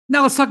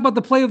Now let's talk about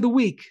the play of the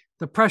week.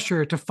 The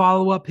pressure to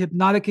follow up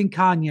Hypnotic and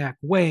Cognac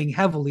weighing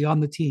heavily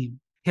on the team.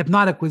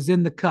 Hypnotic was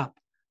in the cup,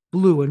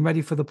 blue and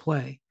ready for the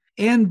play.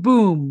 And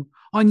boom,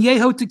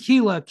 Añejo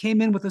Tequila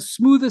came in with a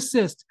smooth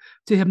assist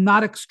to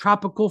Hypnotic's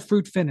tropical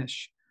fruit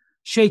finish.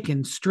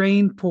 Shaken,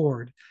 strained,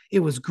 poured. It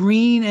was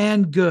green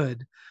and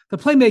good. The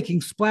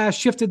playmaking splash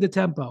shifted the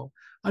tempo.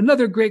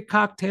 Another great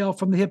cocktail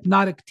from the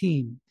Hypnotic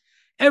team.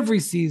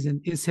 Every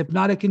season is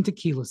Hypnotic and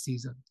Tequila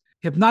season.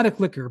 Hypnotic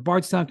Liquor,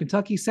 Bardstown,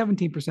 Kentucky,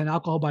 17%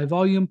 alcohol by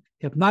volume.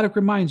 Hypnotic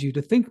reminds you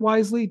to think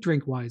wisely,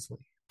 drink wisely.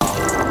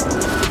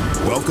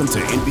 Welcome to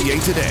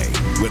NBA Today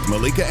with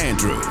Malika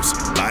Andrews,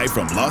 live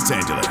from Los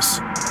Angeles.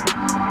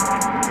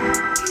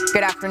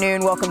 Good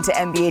afternoon. Welcome to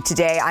NBA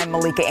Today. I'm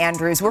Malika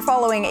Andrews. We're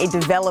following a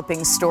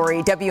developing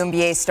story.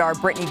 WNBA star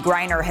Brittney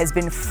Griner has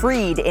been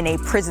freed in a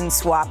prison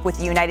swap, with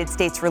the United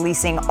States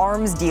releasing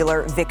arms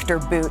dealer Victor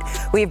Boot.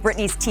 We have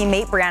Brittney's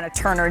teammate Brianna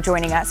Turner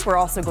joining us. We're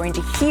also going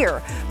to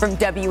hear from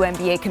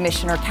WNBA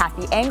Commissioner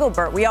Kathy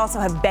Engelbert. We also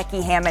have Becky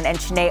Hammon and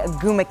Chiney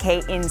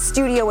Ogwumike in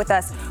studio with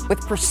us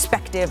with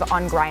perspective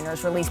on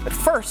Griner's release. But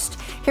first,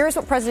 here's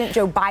what President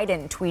Joe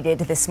Biden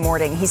tweeted this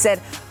morning. He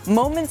said,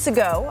 "Moments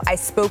ago, I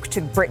spoke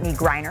to Brittney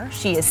Griner.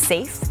 She is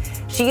safe.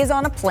 She is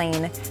on a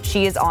plane.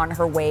 She is on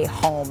her way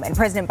home." And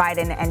President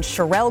Biden and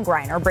Sherelle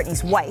Griner,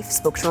 Brittney's wife,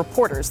 spoke to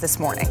reporters this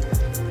morning.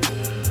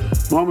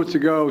 Moments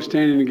ago,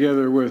 standing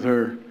together with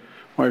her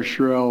wife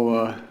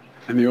Sherelle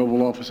in the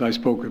Oval Office, I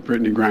spoke with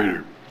Brittney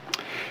Griner.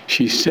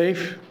 She's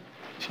safe.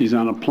 She's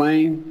on a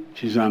plane.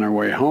 She's on her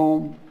way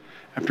home.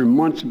 After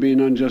months of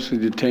being unjustly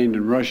detained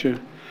in Russia,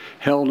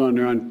 held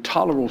under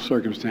intolerable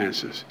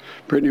circumstances,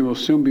 Brittney will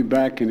soon be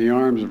back in the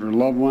arms of her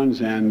loved ones,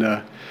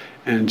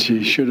 and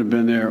she should have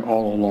been there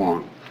all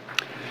along.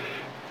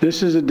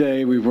 This is a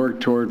day we've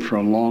worked toward for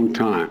a long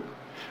time.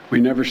 We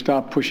never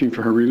stopped pushing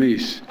for her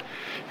release.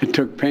 It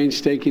took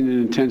painstaking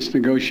and intense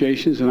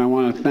negotiations, and I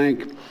want to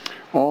thank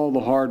all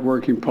the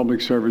hard-working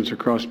public servants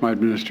across my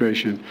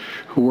administration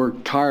who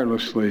worked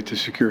tirelessly to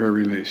secure her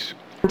release.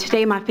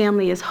 Today, my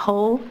family is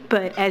whole,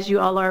 but as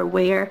you all are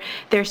aware,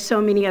 there's so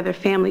many other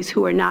families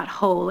who are not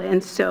whole.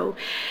 And so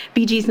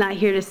BG's not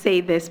here to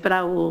say this, but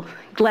I will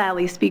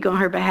gladly speak on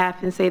her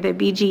behalf and say that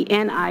BG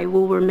and I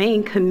will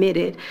remain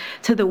committed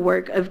to the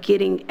work of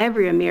getting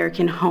every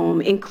American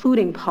home,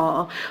 including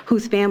Paul,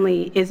 whose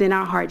family is in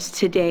our hearts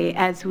today.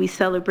 As we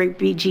celebrate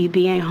BG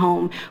being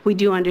home, we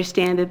do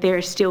understand that there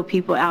are still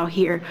people out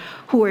here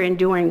who are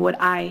enduring what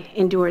I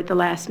endured the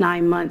last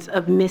 9 months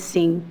of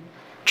missing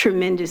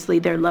tremendously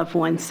their loved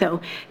ones. So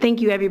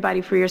thank you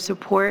everybody for your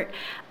support.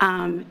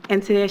 And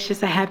today it's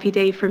just a happy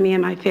day for me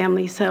and my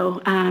family.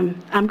 So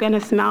I'm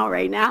gonna smile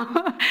right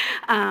now.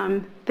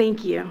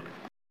 Thank you.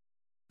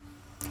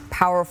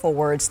 Powerful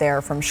words there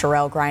from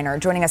Sherelle Griner.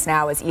 Joining us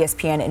now is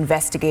ESPN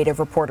investigative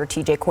reporter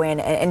TJ Quinn.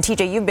 And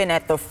TJ, you've been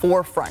at the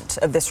forefront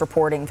of this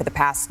reporting for the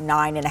past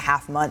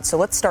 9.5 months. So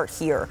let's start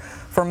here.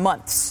 For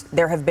months,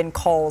 there have been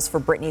calls for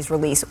Brittney's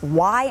release.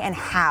 Why and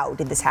how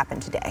did this happen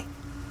today?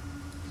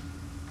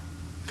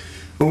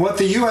 But what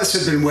the U.S.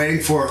 had been waiting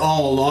for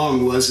all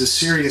along was a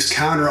serious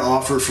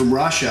counteroffer from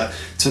Russia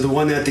to the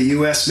one that the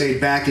U.S.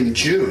 made back in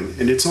June.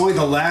 And it's only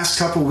the last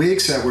couple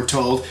weeks that we're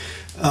told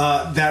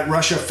that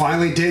Russia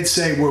finally did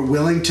say we're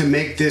willing to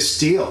make this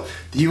deal.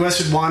 The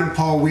U.S. had wanted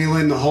Paul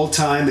Whelan the whole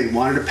time. They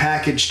wanted a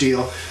package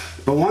deal.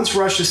 But once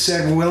Russia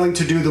said we're willing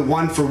to do the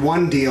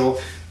one-for-one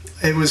deal,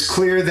 it was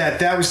clear that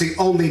that was the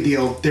only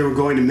deal they were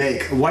going to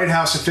make. A White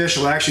House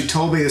official actually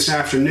told me this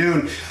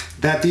afternoon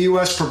that the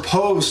U.S.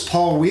 proposed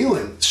Paul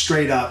Whelan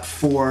straight up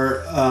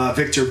for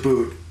Victor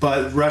Boot,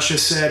 but Russia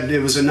said it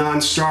was a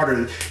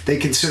non-starter. They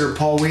consider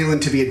Paul Whelan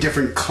to be a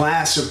different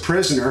class of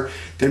prisoner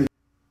than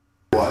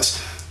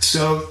was.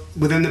 So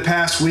within the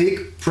past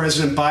week,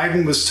 President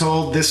Biden was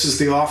told this is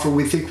the offer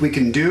we think we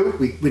can do.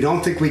 We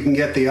don't think we can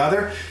get the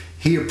other.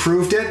 He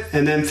approved it,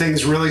 and then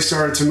things really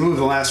started to move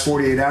the last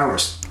 48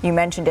 hours. You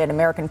mentioned it,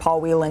 American Paul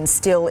Whelan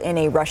still in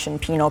a Russian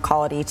penal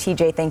colony.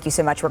 TJ, thank you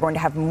so much. We're going to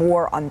have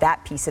more on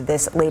that piece of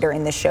this later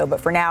in the show.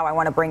 But for now, I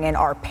want to bring in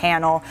our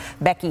panel,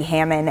 Becky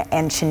Hammon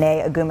and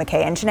Chiney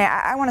Ogwumike. And Chiney,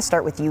 I want to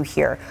start with you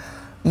here.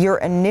 Your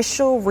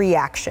initial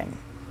reaction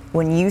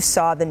when you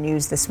saw the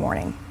news this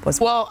morning was?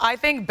 Well, I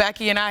think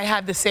Becky and I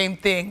had the same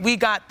thing. We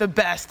got the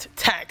best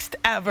text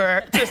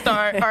ever to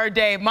start our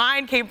day.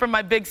 Mine came from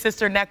my big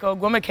sister, Neko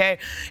Ogwumike.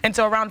 And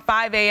so around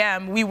 5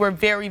 a.m., we were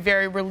very,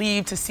 very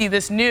relieved to see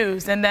this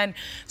news. And then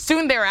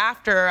soon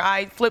thereafter,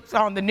 I flipped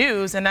on the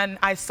news and then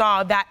I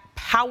saw that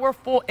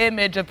powerful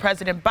image of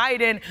President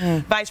Biden,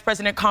 Vice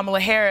President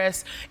Kamala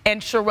Harris,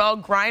 and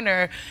Sherelle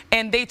Griner,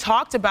 and they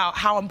talked about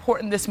how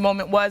important this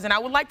moment was. And I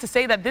would like to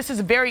say that this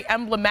is very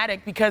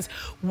emblematic because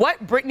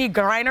what Brittney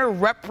Griner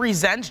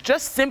represents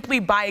just simply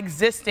by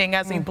existing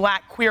as a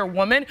black queer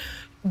woman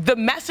the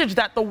message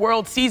that the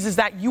world sees is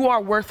that you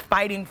are worth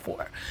fighting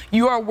for.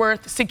 You are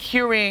worth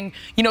securing,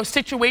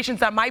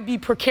 situations that might be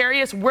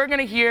precarious. We're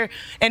going to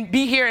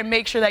be here and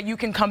make sure that you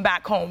can come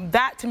back home.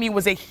 That to me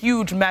was a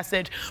huge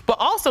message. But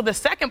also the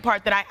second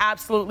part that I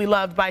absolutely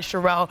loved by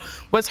Sherelle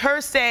was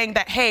her saying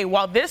that, hey,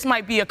 while this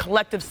might be a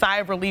collective sigh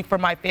of relief for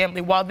my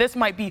family, while this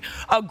might be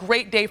a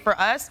great day for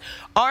us,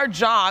 our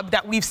job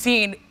that we've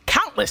seen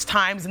countless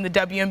times in the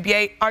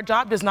WNBA, our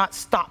job does not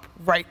stop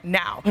right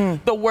now.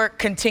 The work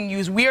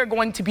continues. We are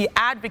going to be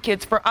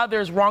advocates for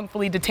others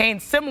wrongfully detained,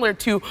 similar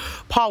to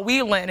Paul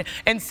Whelan,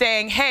 and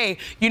saying, hey,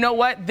 you know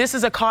what? This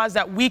is a cause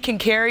that we can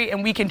carry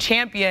and we can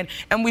champion.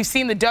 And we've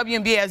seen the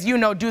WNBA, as you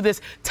know, do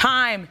this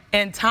time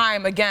and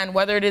time again,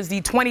 whether it is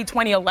the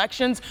 2020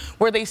 elections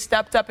where they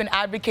stepped up and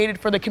advocated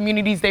for the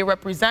communities they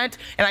represent.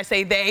 And I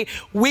say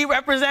we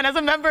represent as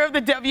a member of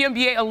the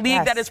WNBA, a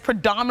league that is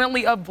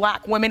predominantly of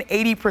Black women,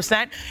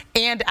 80%,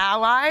 and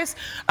allies.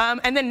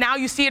 And then now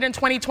you see it in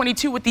 2022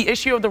 with the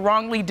issue of the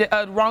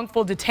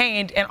wrongful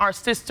detained and our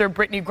sister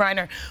Brittney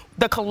Griner.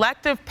 The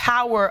collective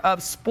power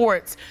of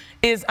sports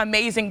is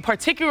amazing,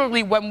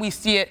 particularly when we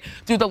see it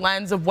through the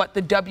lens of what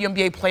the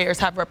WNBA players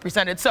have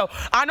represented. So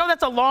I know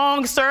that's a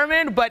long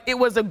sermon, but it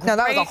was a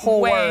great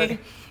way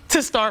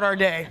to start our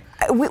day.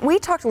 We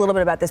talked a little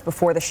bit about this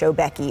before the show,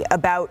 Becky,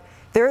 about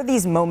there are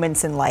these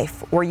moments in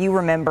life where you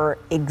remember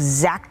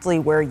exactly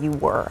where you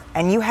were,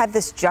 and you had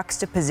this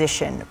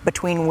juxtaposition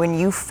between when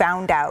you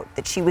found out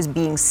that she was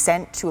being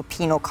sent to a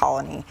penal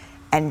colony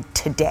and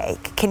today.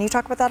 Can you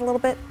talk about that a little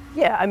bit?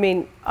 Yeah, I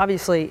mean,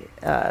 obviously,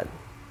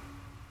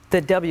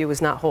 the W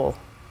was not whole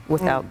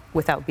without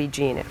BG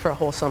in it for a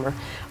whole summer.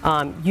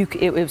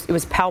 It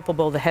was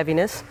palpable, the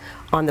heaviness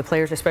on the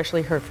players,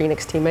 especially her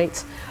Phoenix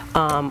teammates.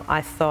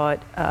 I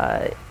thought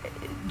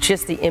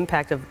just the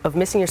impact of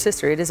missing your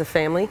sister. It is a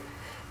family.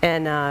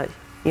 And,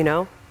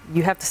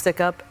 you have to stick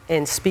up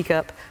and speak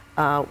up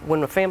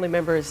when a family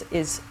member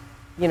is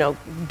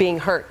being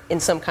hurt in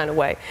some kind of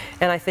way.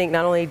 And I think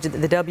not only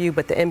the W,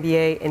 but the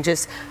NBA and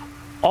just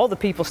all the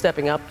people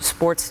stepping up,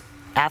 sports,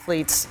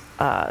 athletes,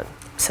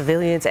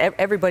 civilians,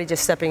 everybody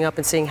just stepping up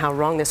and seeing how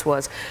wrong this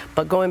was.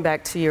 But going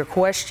back to your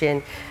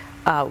question,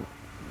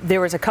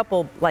 there was a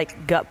couple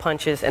gut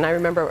punches. And I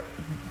remember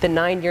the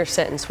 9-year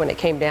sentence when it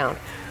came down.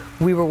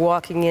 We were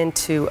walking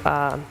into,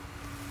 I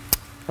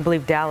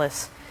believe,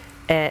 Dallas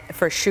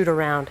for a shoot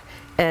around,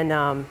 and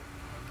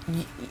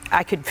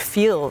I could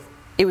feel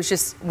it was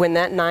just when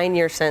that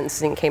 9-year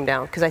sentencing came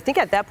down, because I think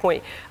at that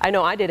point, I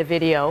know I did a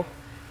video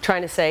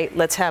trying to say,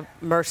 let's have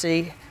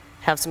mercy,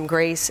 have some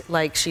grace,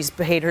 she's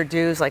paid her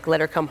dues,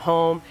 let her come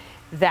home.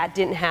 That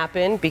didn't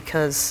happen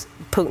because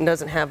Putin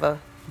doesn't have a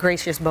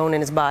gracious bone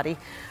in his body.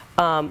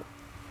 And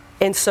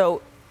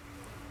so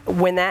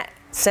when that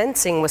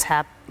sentencing was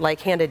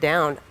handed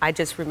down, I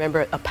just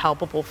remember a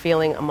palpable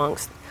feeling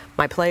amongst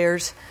my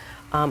players,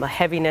 a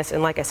heaviness,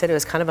 and like I said, it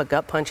was kind of a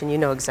gut punch, and you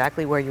know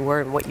exactly where you were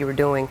and what you were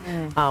doing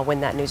when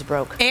that news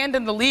broke. And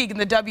in the league, in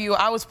the W,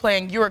 I was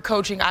playing, you were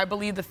coaching, I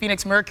believe the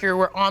Phoenix Mercury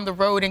were on the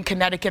road in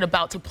Connecticut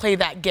about to play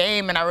that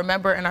game, and I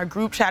remember in our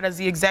group chat as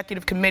the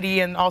executive committee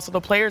and also the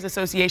Players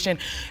Association,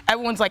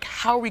 everyone's like,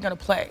 how are we going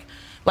to play?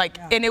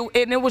 And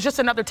it was just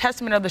another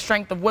testament of the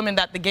strength of women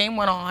that the game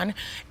went on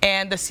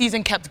and the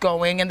season kept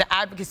going and the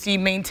advocacy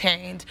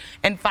maintained.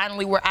 And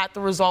finally, we're at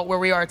the result where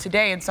we are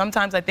today. And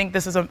sometimes I think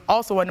this is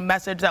also a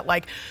message that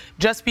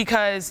just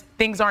because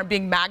things aren't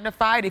being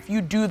magnified, if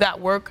you do that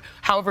work,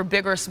 however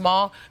big or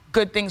small,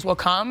 good things will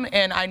come.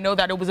 And I know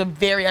that it was a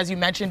very, as you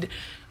mentioned,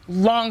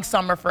 long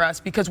summer for us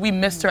because we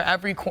missed her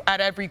at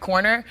every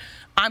corner.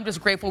 I'm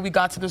just grateful we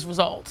got to this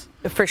result.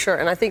 For sure.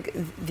 And I think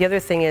the other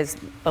thing is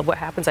what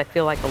happens, I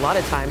feel like a lot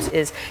of times,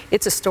 is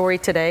it's a story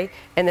today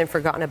and then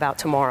forgotten about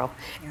tomorrow.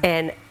 Yeah.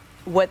 And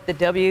what the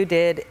W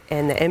did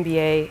and the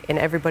NBA and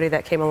everybody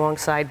that came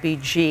alongside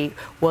BG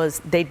was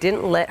they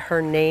didn't let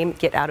her name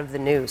get out of the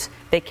news.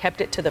 They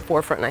kept it to the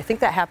forefront. And I think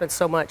that happens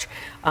so much.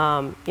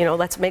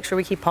 Let's make sure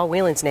we keep Paul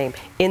Whelan's name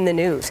in the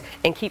news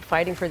and keep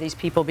fighting for these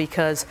people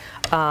because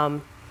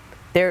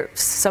they're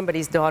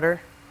somebody's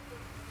daughter,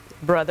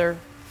 brother,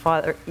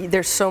 father.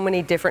 There's so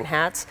many different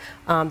hats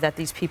that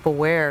these people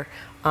wear.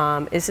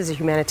 This is a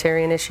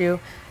humanitarian issue.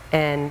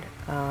 And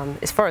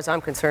as far as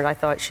I'm concerned, I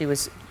thought she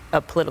was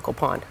a political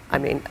pawn. I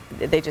mean,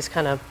 they just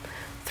kind of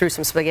threw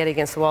some spaghetti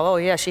against the wall. Oh,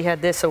 yeah, she had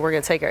this, so we're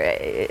going to take her.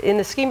 In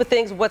the scheme of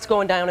things, what's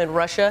going down in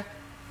Russia?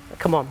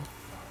 Come on.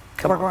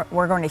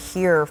 We're going to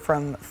hear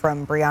from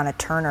Brianna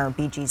Turner,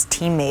 BG's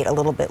teammate, a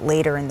little bit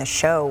later in the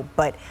show,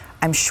 but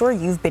I'm sure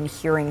you've been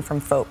hearing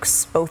from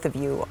folks, both of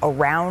you,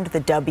 around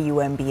the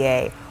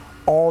WNBA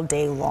all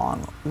day long.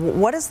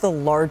 What is the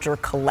larger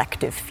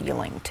collective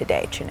feeling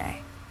today, Janae?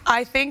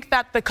 I think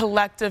that the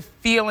collective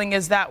feeling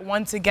is that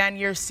once again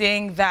you're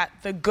seeing that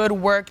the good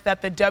work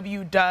that the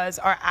W does,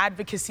 our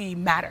advocacy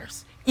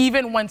matters.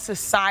 even when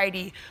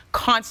society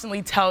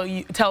constantly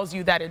tells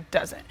you that it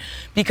doesn't.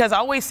 Because I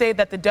always say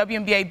that the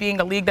WNBA, being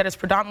a league that is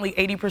predominantly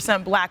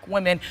 80% black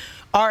women,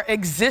 our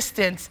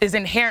existence is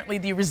inherently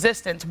the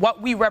resistance.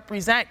 What we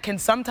represent can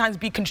sometimes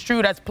be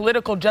construed as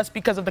political just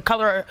because of the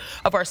color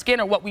of our skin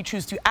or what we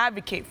choose to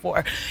advocate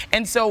for.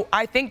 And so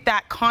I think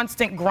that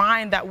constant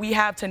grind that we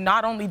have to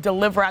not only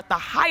deliver at the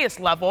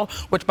highest level,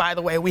 which, by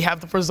the way, we have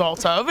the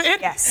results of,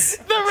 yes,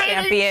 the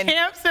reigning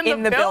champs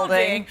in the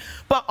building,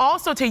 but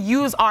also to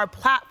use our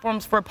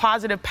platforms for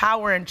positive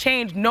power and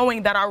change,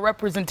 knowing that our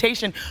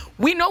representation,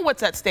 we know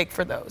what's at stake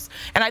for those.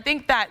 And I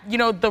think that, you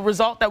know, the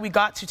result that we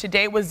got to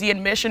today was the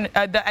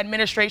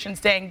administration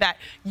saying that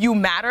you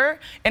matter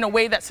in a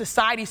way that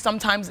society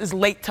sometimes is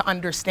late to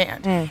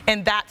understand.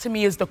 And that, to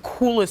me, is the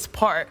coolest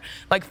part.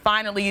 Like,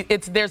 finally,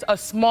 there's a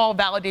small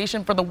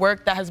validation for the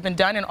work that has been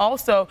done, and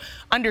also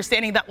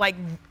understanding that, like,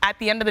 at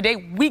the end of the day,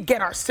 we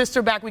get our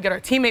sister back, we get our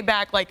teammate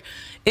back. Like,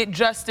 it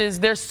just is,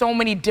 there's so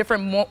many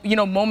different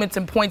moments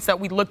and points that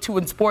we look to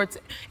in sports,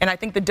 and I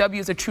think the W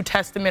is a true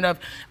testament of,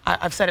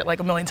 I've said it like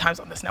a million times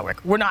on this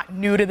network, we're not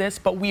new to this,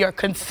 but we are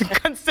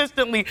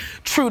consistently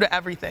true to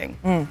everything.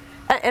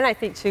 And I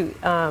think, too,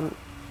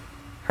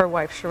 her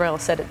wife, Sherelle,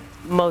 said it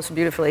most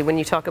beautifully when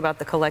you talk about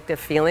the collective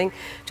feeling,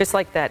 just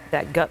like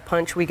that gut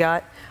punch we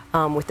got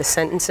with the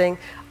sentencing.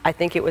 I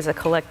think it was a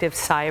collective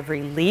sigh of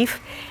relief,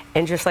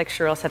 and just like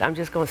Sherelle said, I'm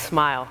just going to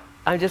smile.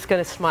 I'm just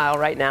going to smile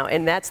right now,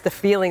 and that's the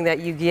feeling that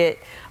you get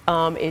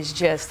is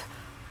just,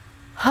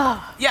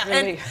 yeah,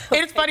 really. And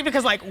it's funny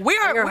because, like,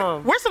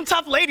 we're some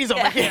tough ladies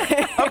over here.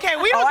 Okay,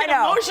 we don't get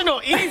emotional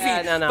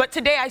easy. No. But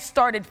today I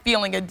started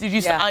feeling it. Did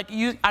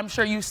you? I'm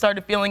sure you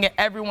started feeling it.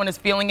 Everyone is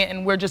feeling it,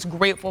 and we're just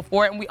grateful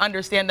for it. And we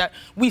understand that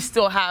we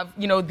still have,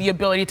 you know, the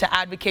ability to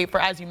advocate for,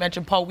 as you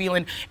mentioned, Paul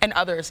Whelan and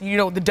others. You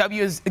know, the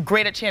W is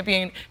great at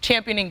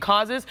championing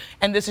causes,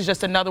 and this is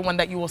just another one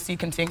that you will see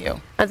continue.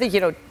 I think, you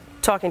know,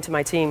 talking to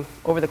my team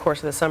over the course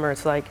of the summer,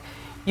 it's like,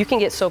 you can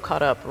get so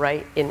caught up,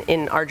 right,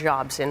 in our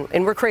jobs, and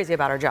we're crazy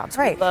about our jobs.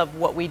 Right. We love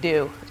what we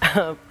do.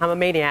 I'm a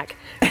maniac.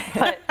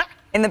 But,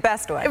 in the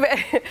best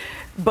way.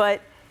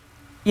 But,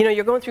 you know,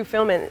 you're going through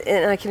film,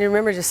 and I can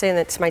remember just saying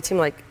that to my team,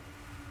 like,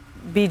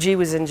 BG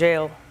was in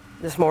jail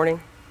this morning,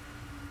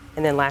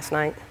 and then last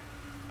night,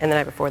 and the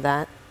night before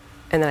that,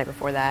 and the night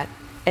before that.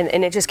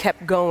 And it just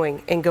kept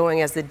going and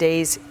going as the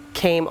days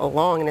came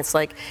along, and it's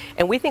like,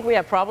 and we think we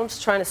have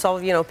problems trying to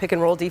solve, you know, pick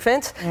and roll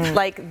defense.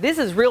 Like, this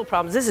is real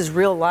problems, this is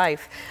real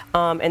life,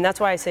 and that's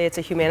why I say it's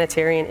a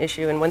humanitarian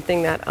issue. And one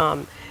thing that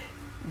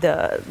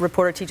the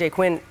reporter TJ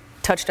Quinn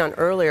touched on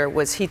earlier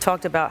was he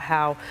talked about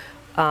how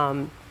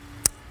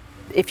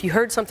if you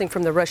heard something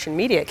from the Russian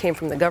media, it came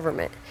from the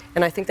government,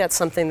 and I think that's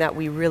something that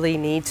we really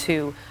need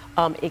to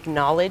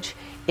acknowledge.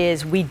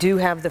 Is we do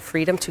have the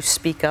freedom to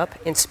speak up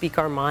and speak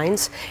our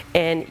minds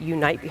and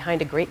unite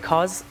behind a great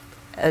cause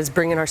as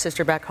bringing our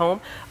sister back home.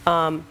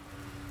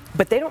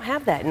 But they don't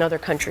have that in other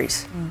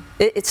countries.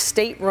 It's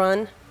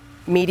state-run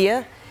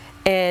media,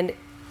 and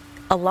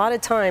a lot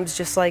of times,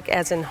 just like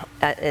as in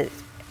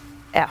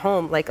at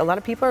home, like, a lot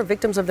of people are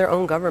victims of their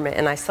own government,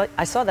 and I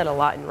saw that a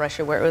lot in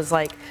Russia, where it was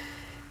like,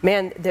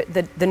 man,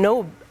 the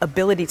no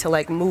ability to,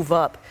 like, move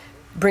up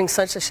brings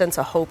such a sense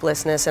of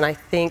hopelessness, and I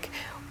think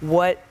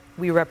what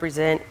we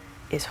represent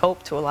is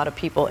hope to a lot of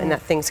people, and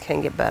that things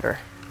can get better.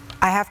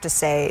 I have to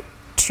say,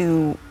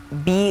 to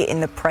be in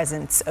the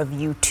presence of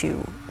you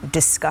two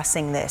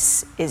discussing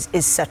this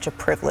is such a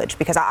privilege,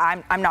 because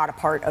I'm not a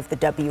part of the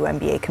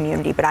WNBA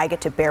community, but I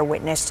get to bear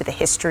witness to the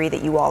history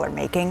that you all are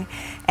making,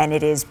 and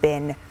it has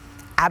been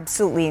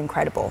absolutely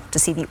incredible to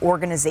see the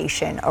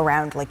organization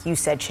around, like you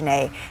said,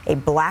 Shanae, a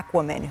black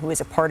woman who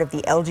is a part of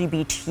the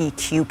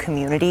LGBTQ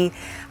community.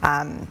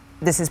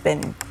 This has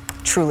been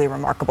truly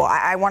remarkable.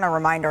 I want to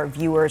remind our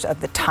viewers of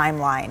the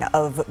timeline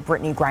of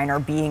Brittney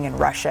Griner being in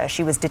Russia.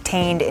 She was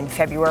detained in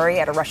February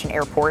at a Russian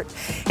airport.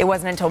 It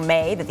wasn't until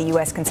May that the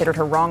U.S. considered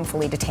her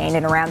wrongfully detained,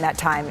 and around that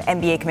time,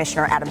 NBA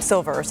Commissioner Adam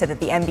Silver said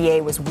that the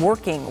NBA was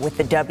working with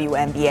the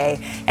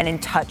WNBA and in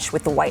touch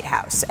with the White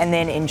House. And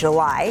then in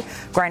July,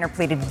 Griner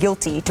pleaded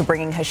guilty to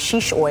bringing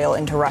hashish oil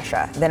into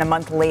Russia. Then a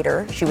month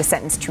later, she was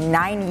sentenced to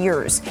 9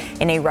 years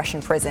in a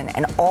Russian prison,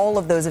 and all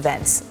of those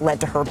events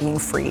led to her being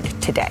freed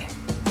today.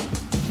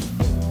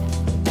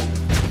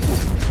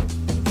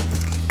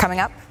 Coming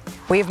up,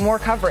 we have more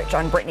coverage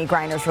on Brittney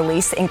Griner's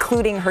release,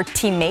 including her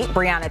teammate,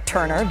 Brianna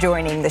Turner,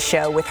 joining the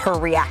show with her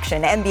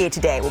reaction. NBA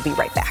Today will be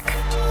right back.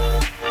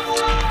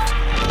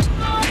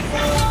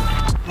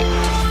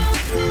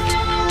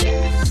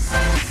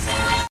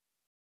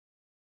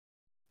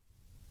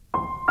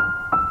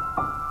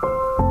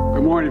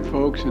 Good morning,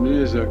 folks, and it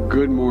is a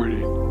good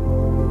morning.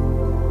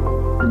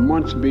 For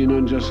months of being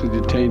unjustly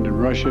detained in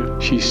Russia,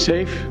 she's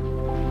safe,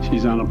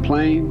 she's on a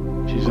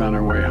plane, she's on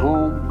her way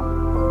home.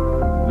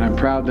 And I'm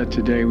proud that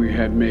today we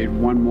had made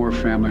one more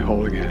family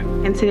whole again.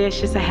 And today is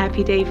just a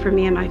happy day for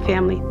me and my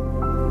family.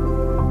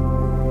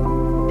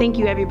 Thank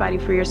you, everybody,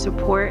 for your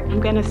support. I'm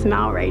gonna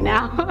smile right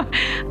now.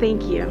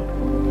 Thank you.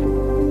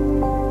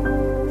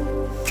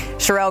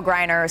 Sherelle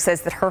Griner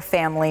says that her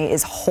family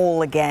is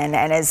whole again.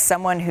 And as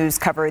someone who's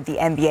covered the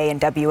NBA and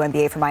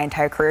WNBA for my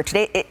entire career,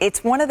 today,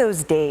 it's one of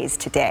those days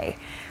today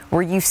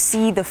where you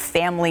see the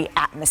family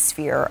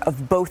atmosphere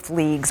of both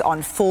leagues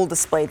on full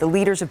display. The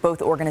leaders of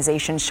both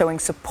organizations showing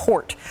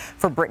support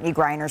for Brittney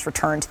Griner's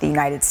return to the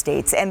United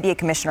States. NBA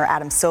Commissioner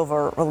Adam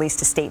Silver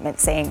released a statement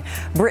saying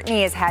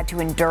Brittney has had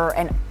to endure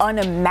an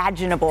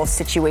unimaginable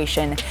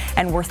situation,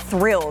 and we're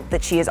thrilled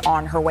that she is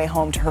on her way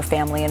home to her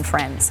family and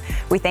friends.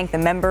 We thank the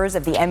members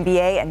of the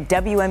NBA and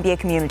WNBA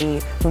community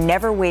who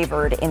never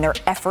wavered in their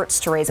efforts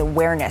to raise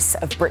awareness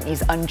of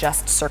Brittney's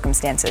unjust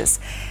circumstances.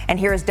 And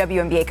here is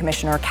WNBA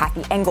Commissioner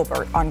Kathy Engelbert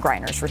on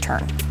Griner's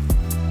return.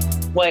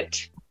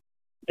 What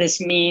this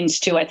means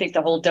to, I think,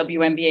 the whole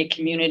WNBA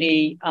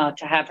community,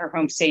 to have her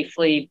home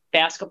safely.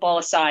 Basketball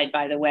aside,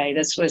 by the way,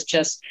 this was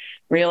just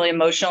really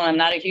emotional. I'm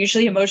not a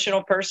hugely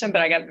emotional person,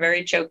 but I got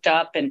very choked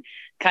up and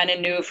kind of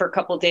knew for a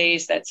couple of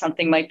days that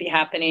something might be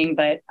happening,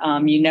 but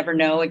you never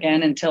know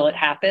again until it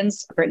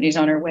happens. Brittney's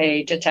on her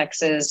way to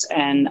Texas,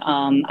 and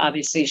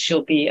obviously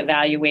she'll be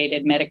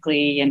evaluated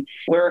medically, and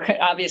we're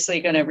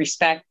obviously going to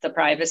respect the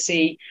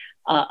privacy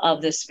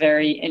of this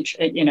very,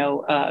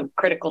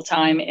 critical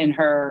time in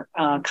her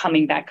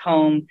coming back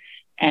home.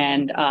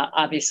 And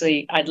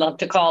obviously, I'd love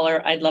to call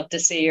her. I'd love to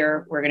see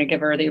her. We're going to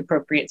give her the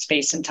appropriate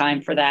space and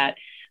time for that.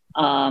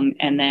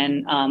 And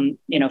then,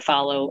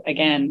 follow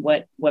again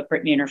what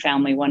Brittney and her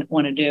family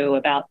want to do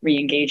about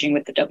re-engaging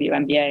with the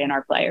WNBA and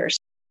our players.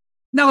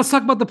 Now let's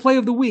talk about the play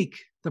of the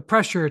week. The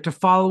pressure to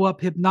follow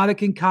up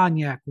Hypnotic and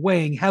Cognac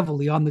weighing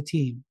heavily on the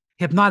team.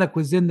 Hypnotic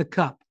was in the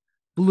cup,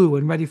 blue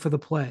and ready for the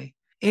play.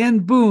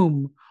 And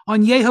boom,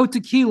 Añejo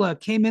Tequila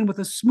came in with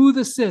a smooth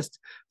assist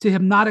to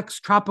Hypnotic's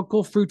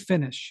tropical fruit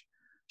finish.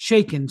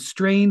 Shaken,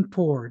 strained,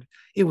 poured.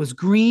 It was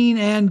green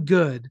and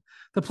good.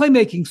 The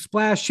playmaking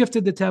splash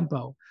shifted the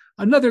tempo.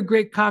 Another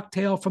great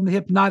cocktail from the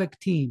Hypnotic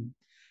team.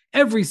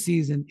 Every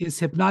season is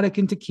Hypnotic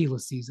and Tequila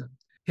season.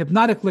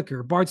 Hypnotic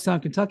Liquor,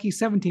 Bardstown, Kentucky,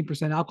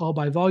 17% alcohol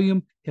by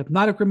volume.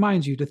 Hypnotic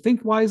reminds you to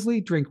think wisely,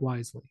 drink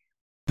wisely.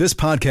 This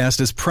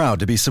podcast is proud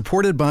to be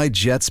supported by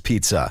Jets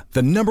Pizza,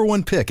 the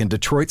 #1 pick in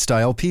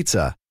Detroit-style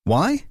pizza.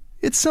 Why?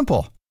 It's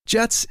simple.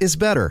 Jets is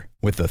better.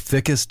 With the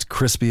thickest,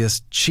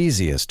 crispiest,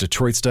 cheesiest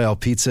Detroit-style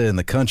pizza in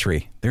the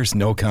country, there's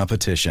no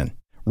competition.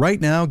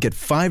 Right now, get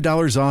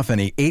 $5 off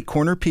any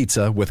 8-corner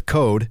pizza with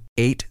code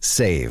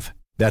 8SAVE.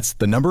 That's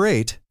the number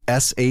 8,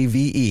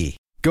 SAVE.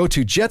 Go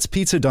to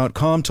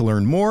jetspizza.com to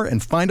learn more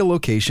and find a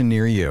location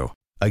near you.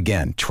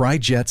 Again, try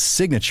Jet's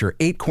signature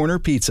 8-corner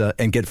pizza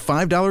and get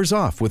 $5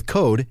 off with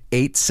code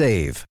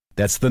 8SAVE.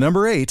 That's the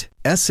number 8,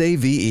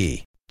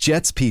 SAVE.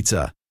 Jet's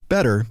Pizza.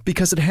 Better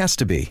because it has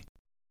to be.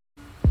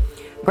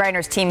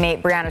 Griner's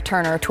teammate Brianna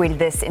Turner tweeted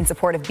this in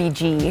support of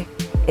BG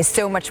is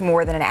so much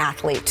more than an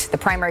athlete. The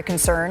primary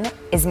concern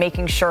is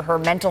making sure her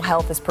mental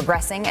health is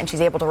progressing and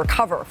she's able to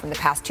recover from the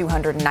past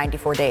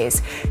 294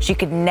 days. She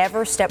could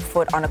never step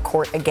foot on a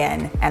court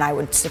again, and I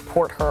would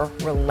support her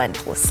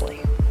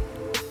relentlessly.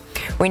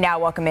 We now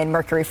welcome in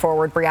Mercury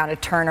forward Brianna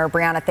Turner.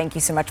 Brianna, thank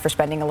you so much for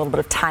spending a little bit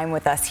of time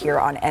with us here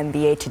on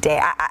NBA Today.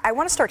 I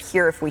want to start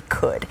here if we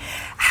could.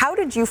 How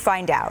did you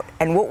find out,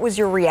 and what was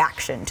your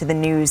reaction to the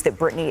news that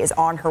Brittney is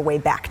on her way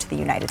back to the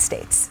United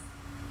States?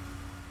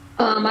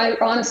 I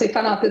honestly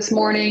found out this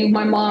morning.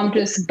 My mom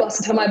just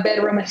busted into my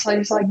bedroom and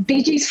she's like,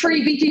 BG's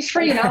free, BG's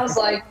free. And I was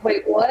like,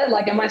 wait, what?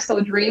 Like, am I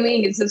still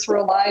dreaming? Is this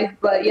real life?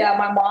 But yeah,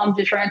 my mom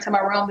just ran to my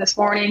room this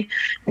morning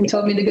and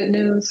told me the good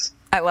news.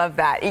 I love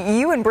that.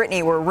 You and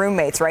Brittney were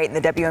roommates, right, in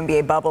the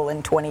WNBA bubble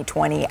in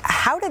 2020.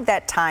 How did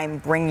that time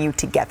bring you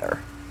together?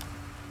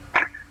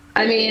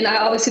 I mean,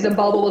 obviously the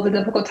bubble was a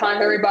difficult time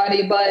for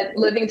everybody, but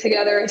living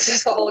together is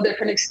just a whole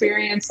different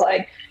experience.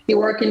 Like, you're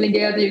working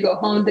together, you go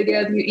home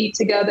together, you eat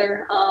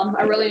together.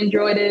 I really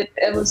enjoyed it.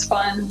 It was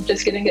fun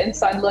just getting an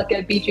inside look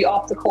at BG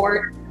off the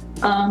court.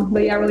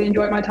 But yeah, I really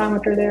enjoyed my time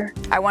with her there.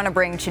 I want to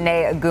bring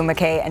Chiney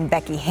Ogwumike and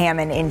Becky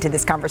Hammon into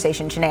this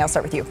conversation. Chiney, I'll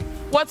start with you.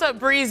 What's up,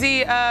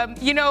 Breezy?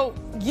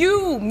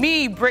 You,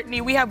 me,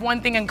 Brittney, we have one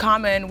thing in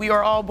common. We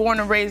are all born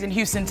and raised in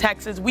Houston,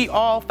 Texas. We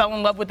all fell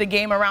in love with the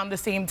game around the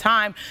same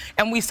time,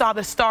 and we saw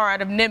the star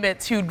out of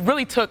Nimitz who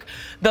really took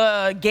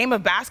the game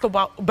of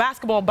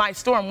basketball by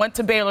storm, went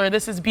to Baylor,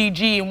 this is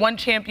BG, and won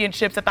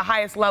championships at the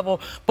highest level,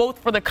 both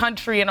for the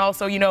country and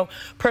also,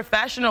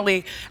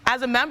 professionally.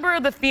 As a member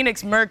of the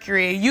Phoenix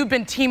Mercury, you've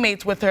been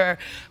teammates with her.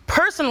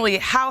 Personally,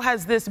 how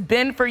has this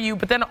been for you?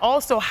 But then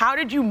also, how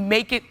did you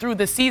make it through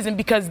the season?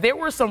 Because there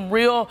were some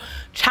real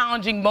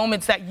challenging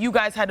moments that you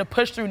guys had to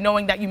push through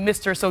knowing that you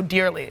missed her so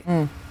dearly.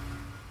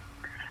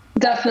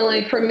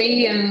 Definitely. For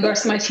me and the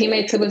rest of my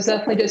teammates, it was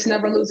definitely just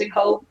never losing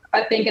hope.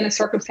 I think in a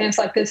circumstance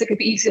like this, it could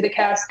be easy to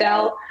cast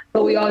doubt,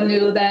 but we all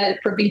knew that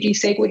for BG's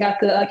sake, we have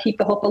to keep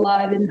the hope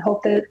alive and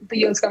hope that the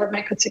U.S.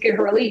 government could secure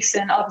her release,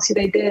 and obviously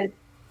they did.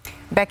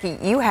 Becky,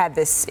 you had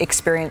this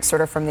experience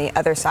sort of from the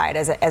other side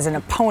as an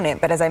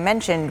opponent, but as I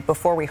mentioned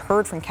before we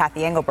heard from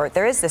Kathy Engelbert,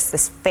 there is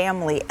this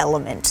family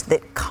element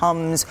that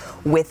comes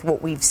with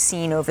what we've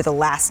seen over the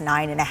last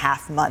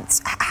 9.5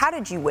 months. How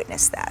did you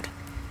witness that?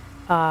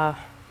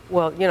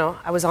 Well,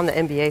 I was on the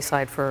NBA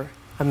side for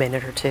a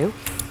minute or two,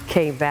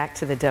 came back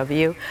to the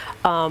W.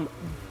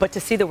 But to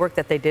see the work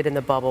that they did in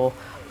the bubble,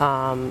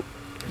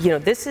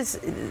 this is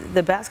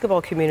the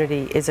basketball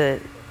community is a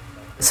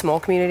small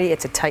community.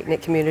 It's a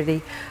tight-knit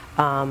community.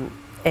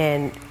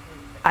 And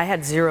I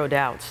had zero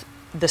doubts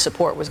the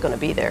support was going to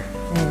be there.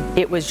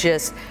 It was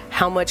just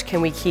how much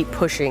can we keep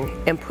pushing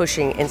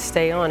and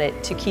stay on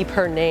it to keep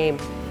her name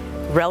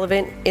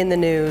relevant in the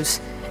news.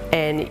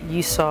 And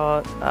you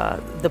saw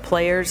the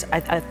players.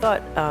 I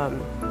thought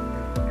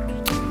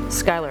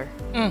Skylar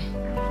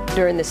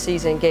during the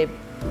season gave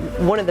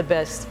one of the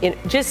best,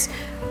 just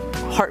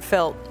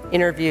heartfelt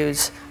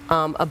interviews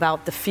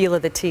about the feel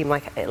of the team.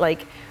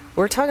 Like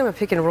we're talking about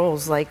pick and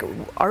rolls. Like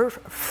our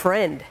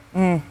friend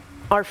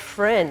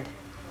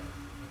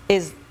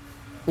is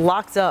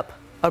locked up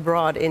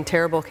abroad in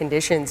terrible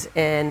conditions.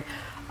 And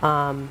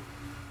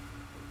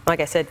like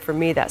I said, for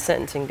me, that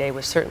sentencing day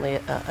was certainly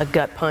a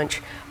gut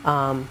punch.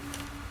 And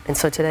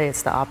so today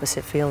it's the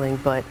opposite feeling.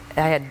 But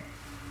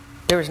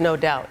there was no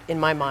doubt in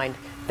my mind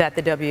that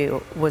the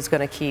W was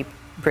going to keep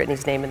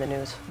Brittney's name in the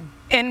news.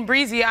 And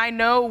Breezy, I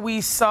know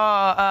we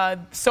saw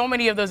so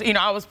many of those,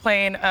 I was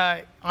playing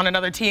on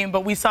another team,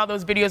 but we saw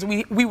those videos.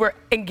 We were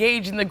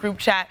engaged in the group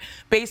chat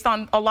based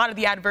on a lot of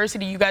the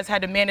adversity you guys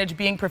had to manage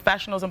being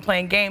professionals and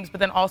playing games, but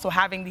then also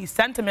having these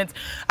sentiments.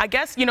 I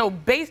guess,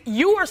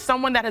 you are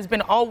someone that has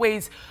been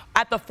always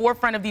at the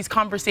forefront of these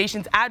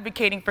conversations,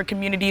 advocating for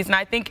communities, and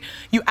I think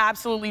you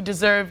absolutely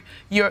deserve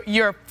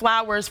your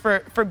flowers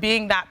for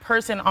being that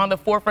person on the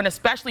forefront,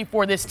 especially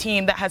for this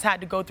team that has had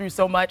to go through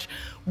so much.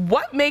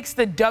 What makes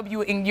the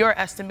W, in your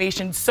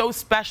estimation, so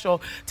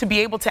special to be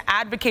able to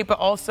advocate but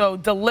also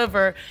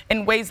deliver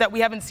in ways that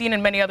we haven't seen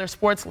in many other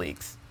sports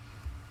leagues?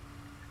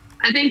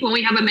 I think when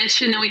we have a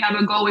mission and we have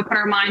a goal, we put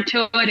our mind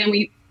to it and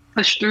we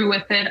push through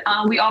with it.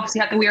 We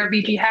obviously have the We Are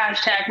BG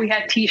hashtag. We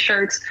had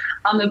T-shirts.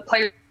 The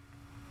Players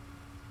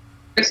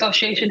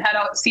Association had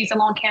a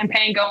season-long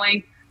campaign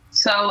going.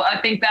 So I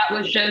think that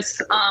was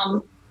just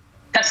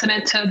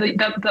testament to the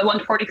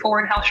 144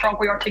 and how strong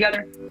we are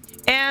together.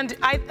 And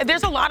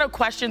there's a lot of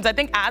questions. I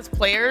think as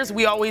players,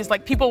 we always,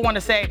 people want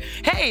to say,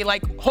 hey,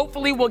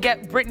 hopefully we'll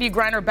get Brittney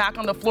Griner back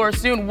on the floor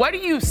soon. What do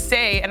you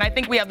say? And I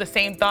think we have the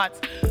same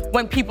thoughts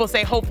when people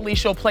say, hopefully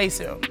she'll play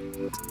soon.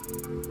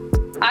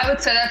 I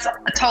would say that's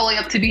totally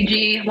up to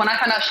BG. When I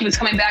found out she was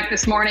coming back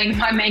this morning,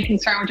 my main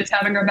concern was just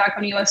having her back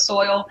on U.S.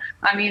 soil.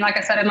 I mean, like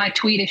I said in my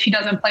tweet, if she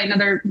doesn't play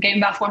another game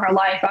basketball in her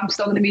life, I'm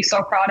still going to be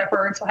so proud of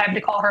her and so happy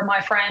to call her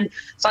my friend.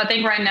 So I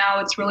think right now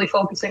it's really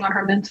focusing on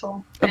her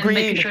mental and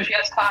making sure she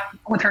has time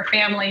with her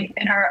family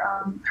and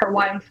her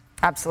wife.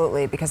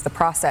 Absolutely, because the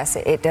process,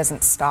 it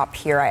doesn't stop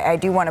here. I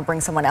do want to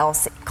bring someone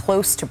else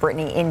close to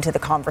Brittney into the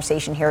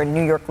conversation here,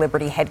 New York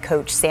Liberty head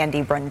coach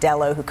Sandy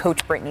Brundello, who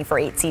coached Brittney for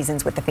 8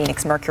 seasons with the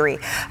Phoenix Mercury.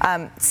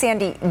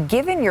 Sandy,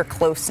 given your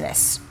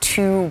closeness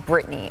to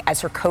Brittney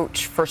as her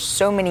coach for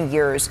so many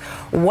years,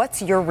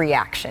 what's your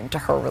reaction to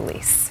her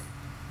release?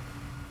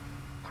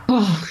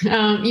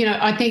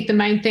 I think the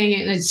main thing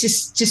is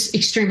just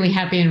extremely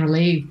happy and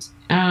relieved.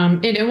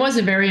 It was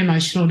a very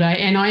emotional day,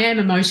 and I am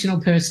an emotional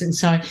person.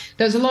 So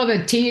there's a lot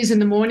of tears in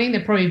the morning.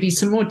 There'll probably be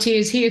some more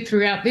tears here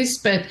throughout this,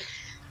 but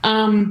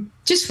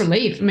just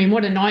relief. I mean,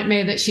 what a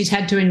nightmare that she's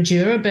had to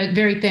endure, but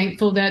very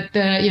thankful that,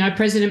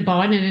 President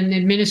Biden and the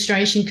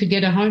administration could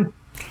get her home.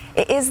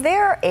 Is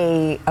there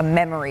a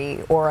memory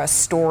or a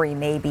story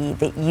maybe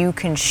that you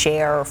can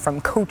share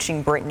from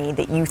coaching Brittney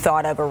that you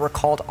thought of or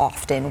recalled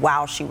often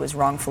while she was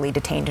wrongfully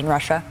detained in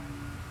Russia?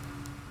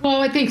 Well,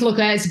 I think, look,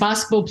 as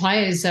basketball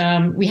players,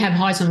 we have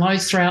highs and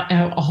lows throughout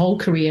our whole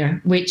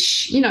career,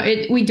 which,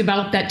 we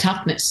develop that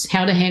toughness,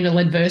 how to handle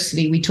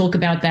adversity. We talk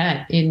about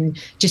that in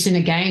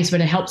the games,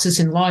 but it helps us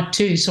in life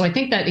too. So I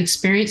think that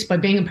experience by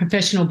being a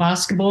professional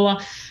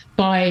basketballer,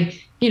 by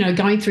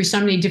going through so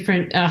many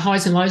different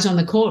highs and lows on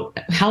the court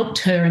helped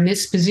her in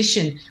this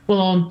position.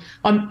 Well,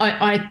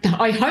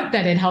 I hope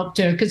that it helped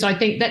her, because I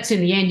think that's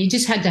in the end, you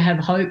just had to have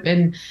hope.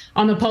 And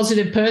I'm a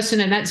positive person,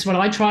 and that's what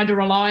I tried to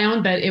rely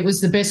on, but it was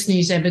the best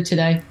news ever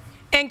today.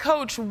 And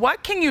Coach,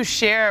 what can you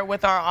share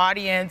with our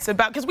audience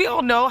about, because we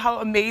all know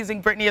how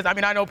amazing Brittney is. I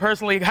mean, I know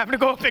personally having to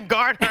go up and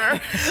guard her,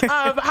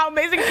 how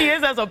amazing she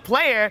is as a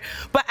player,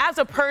 but as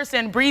a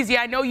person, Breezy,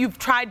 I know you've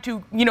tried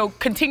to,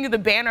 continue the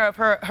banner of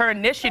her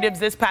initiatives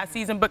this past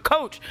season, but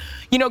Coach,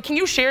 can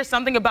you share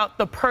something about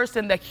the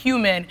person, the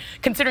human,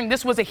 considering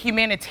this was a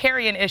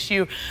humanitarian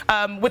issue,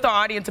 with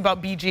our audience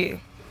about BG?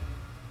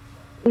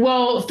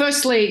 Well,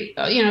 firstly,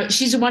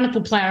 she's a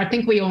wonderful player. I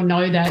think we all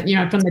know that,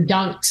 from the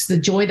dunks, the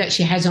joy that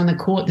she has on the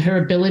court, her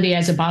ability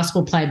as a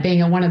basketball player,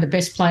 being one of the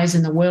best players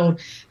in the world.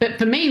 But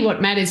for me,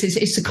 what matters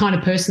is the kind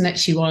of person that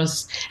she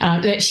was,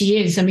 that she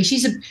is. I mean,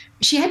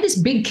 she had this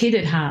big kid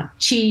at heart.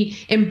 She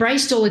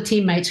embraced all her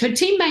teammates. Her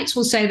teammates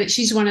will say that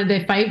she's one of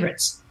their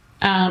favorites.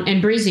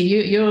 And Breezy,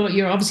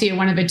 you're obviously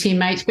one of her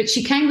teammates, but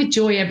she came with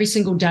joy every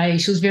single day.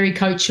 She was very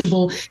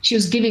coachable. She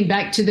was giving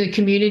back to the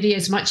community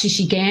as much as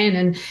she can.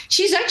 And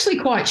she's actually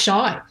quite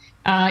shy.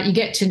 you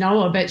get to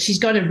know her, but she's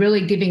got a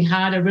really giving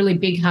heart, a really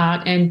big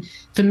heart. And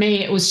for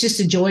me, it was just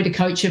a joy to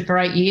coach her for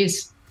 8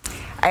 years.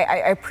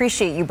 I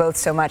appreciate you both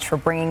so much for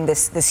bringing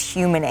this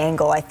human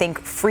angle. I think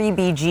Free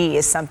BG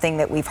is something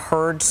that we've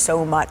heard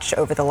so much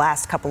over the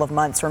last couple of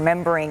months,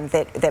 remembering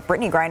that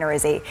Brittney Griner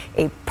is a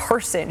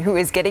person who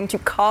is getting to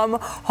come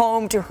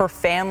home to her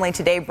family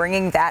today,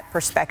 bringing that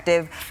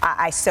perspective.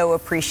 I so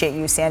appreciate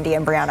you, Sandy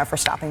and Brianna, for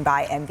stopping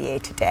by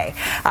NBA Today.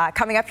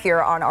 Coming up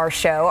here on our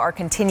show, our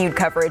continued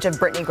coverage of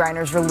Brittney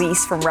Griner's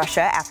release from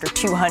Russia after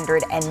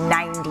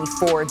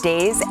 294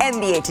 days.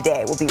 NBA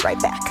Today. We'll be right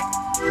back.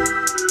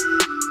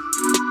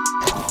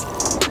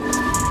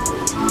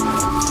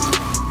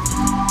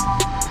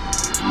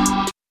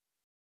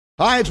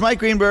 Hi, it's Mike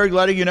Greenberg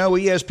letting you know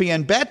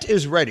ESPN Bet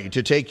is ready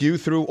to take you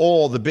through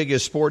all the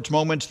biggest sports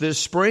moments this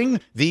spring.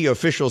 The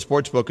official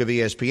sportsbook of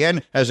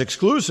ESPN has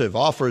exclusive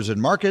offers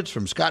and markets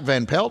from Scott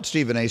Van Pelt,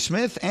 Stephen A.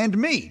 Smith, and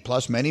me,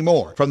 plus many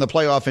more. From the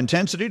playoff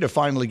intensity to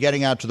finally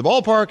getting out to the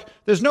ballpark,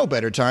 there's no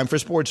better time for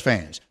sports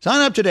fans.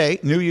 Sign up today.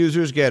 New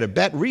users get a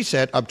bet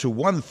reset up to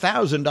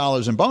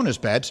 $1,000 in bonus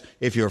bets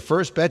if your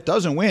first bet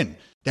doesn't win.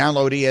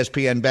 Download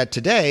ESPN Bet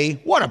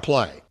today. What a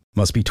play.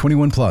 Must be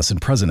 21 plus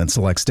and present in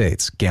select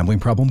states. Gambling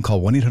problem?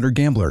 Call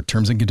 1-800-GAMBLER.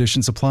 Terms and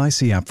conditions apply.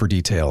 See app for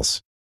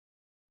details.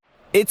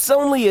 It's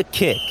only a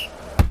kick,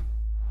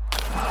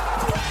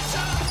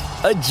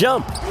 a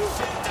jump,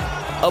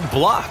 a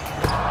block.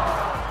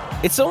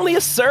 It's only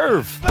a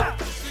serve.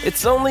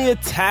 It's only a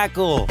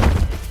tackle,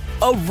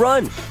 a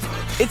run.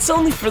 It's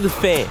only for the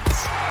fans.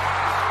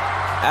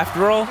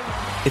 After all,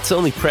 it's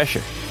only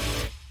pressure.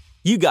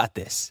 You got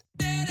this.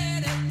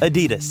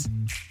 Adidas.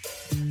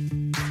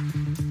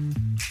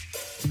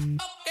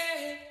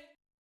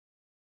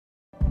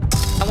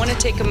 I want to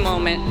take a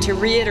moment to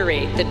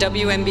reiterate the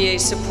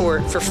WNBA's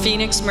support for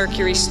Phoenix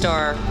Mercury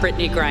star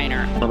Brittney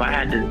Griner. If I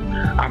had the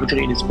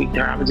opportunity to speak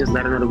to her, I would just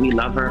let her know that we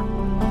love her,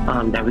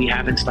 that we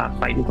haven't stopped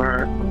fighting for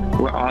her.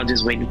 We're all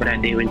just waiting for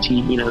that day when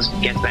she,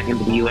 gets back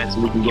into the U.S.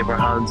 and we can give her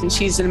hugs. And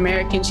she's an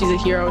American. She's a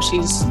hero.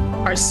 She's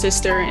our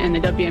sister in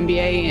the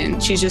WNBA,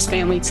 and she's just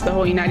family to the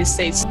whole United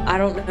States. I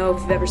don't know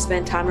if you've ever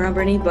spent time around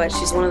Brittney, but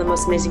she's one of the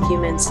most amazing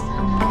humans.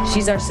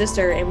 She's our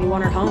sister, and we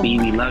want her home.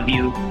 We love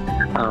you.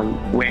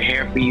 We're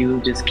here for you.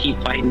 Just keep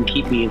fighting,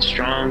 keep being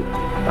strong,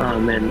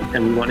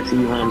 and we want to see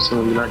you home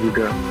soon. We love you,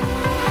 girl.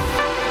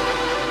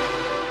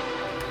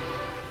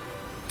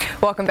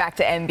 Welcome back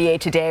to NBA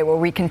Today, where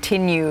we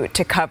continue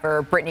to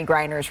cover Brittney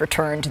Griner's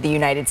return to the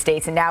United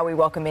States. And now we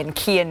welcome in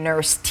Kia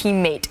Nurse,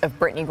 teammate of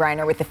Brittney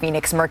Griner with the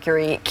Phoenix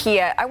Mercury.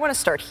 Kia, I want to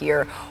start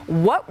here.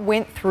 What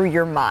went through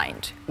your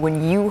mind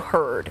when you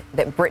heard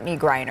that Brittney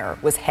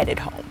Griner was headed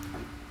home?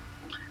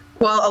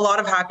 Well, a lot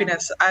of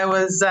happiness. I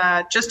was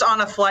just on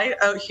a flight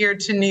out here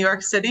to New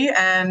York City,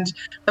 and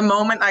the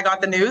moment I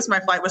got the news, my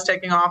flight was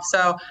taking off.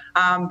 So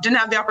didn't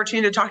have the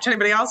opportunity to talk to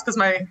anybody else because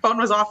my phone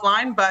was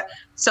offline, but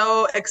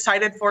so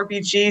excited for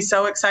BG,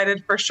 so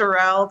excited for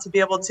Sherelle to be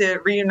able to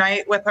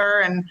reunite with her,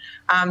 and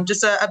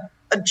just a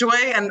joy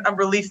and a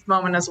relief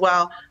moment as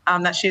well,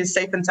 that she is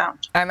safe and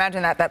sound. I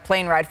imagine that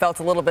plane ride felt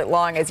a little bit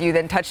long as you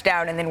then touched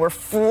down and then were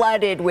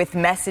flooded with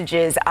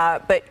messages.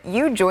 But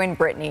you joined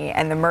Brittney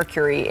and the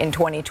Mercury in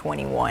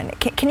 2021.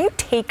 Can you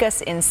take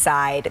us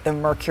inside the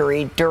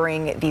Mercury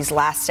during these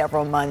last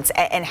several months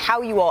and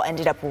how you all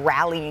ended up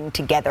rallying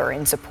together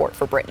in support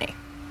for Brittney?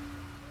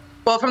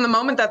 Well, from the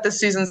moment that this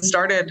season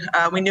started,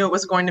 we knew it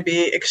was going to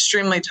be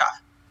extremely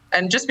tough.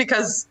 And just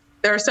because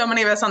there are so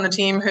many of us on the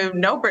team who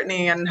know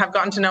Brittney and have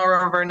gotten to know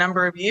her over a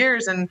number of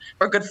years, and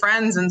we're good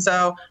friends. And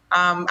so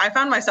I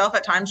found myself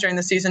at times during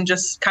the season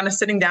just kind of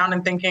sitting down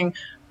and thinking,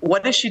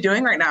 what is she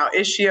doing right now?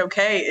 Is she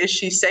okay? Is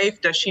she safe?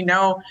 Does she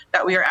know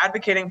that we are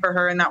advocating for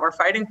her and that we're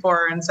fighting for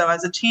her? And so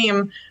as a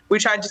team, we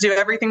tried to do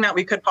everything that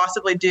we could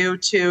possibly do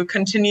to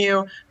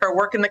continue her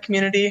work in the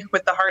community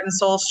with the Heart and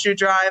Soul shoe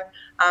drive,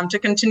 to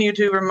continue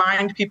to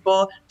remind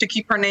people to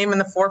keep her name in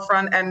the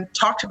forefront, and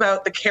talked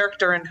about the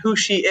character and who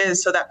she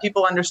is so that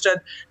people understood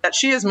that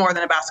she is more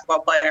than a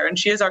basketball player, and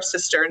she is our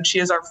sister, and she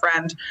is our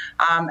friend.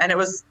 And it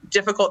was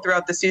difficult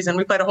throughout the season.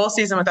 We played a whole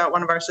season without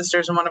one of our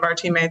sisters and one of our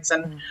teammates,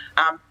 and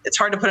it's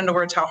hard to put into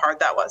words how hard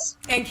that was.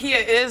 And Kia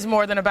is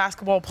more than a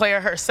basketball player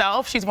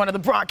herself. She's one of the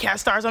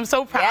broadcast stars. I'm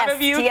so proud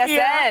of you,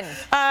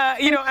 TSN.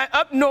 Kia.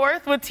 Up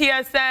north with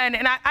TSN.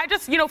 And I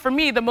just, for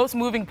me, the most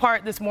moving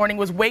part this morning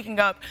was waking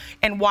up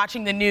and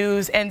watching the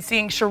news and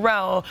seeing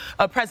Sherelle,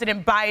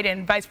 President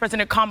Biden, Vice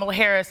President Kamala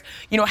Harris,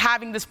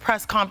 having this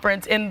press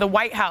conference in the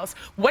White House.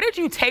 What did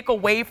you take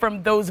away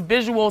from those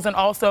visuals and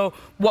also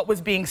what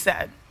was being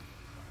said?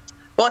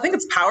 Well, I think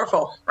it's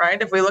powerful,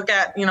 right? If we look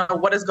at,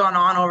 what has gone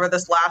on over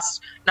this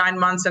last 9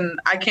 months, and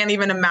I can't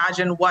even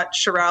imagine what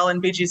Sherelle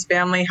and BG's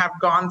family have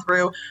gone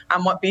through,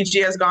 what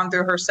BG has gone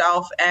through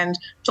herself, and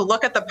to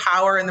look at the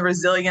power and the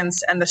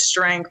resilience and the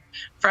strength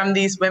from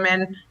these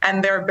women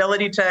and their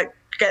ability to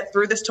get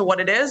through this to what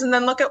it is, and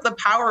then look at the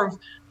power of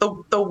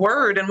the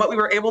word and what we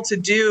were able to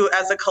do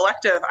as a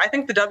collective. I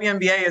think the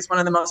WNBA is one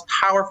of the most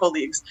powerful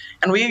leagues,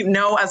 and we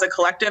know as a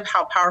collective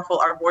how powerful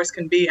our voice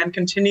can be, and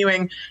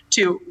continuing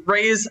to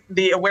raise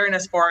the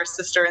awareness for our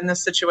sister in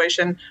this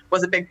situation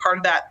was a big part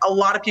of that. A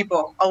lot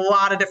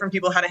of different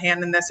people had a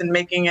hand in this and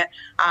making it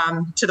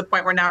to the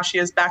point where now she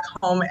is back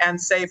home and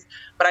safe.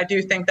 But I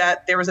do think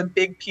that there was a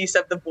big piece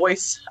of the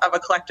voice of a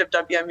collective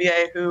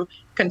WNBA who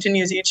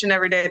continues each and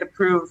every day to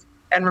prove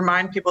and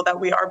remind people that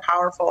we are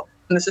powerful.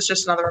 And this is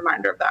just another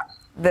reminder of that.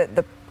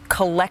 The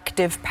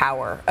collective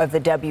power of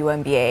the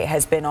WNBA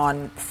has been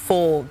on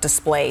full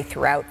display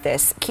throughout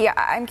this. Kia,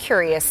 I'm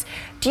curious,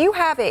 do you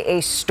have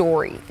a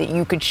story that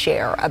you could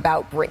share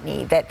about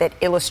Brittney that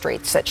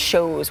illustrates, that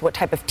shows what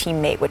type of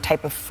teammate, what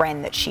type of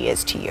friend that she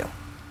is to you?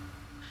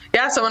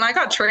 Yeah, so when I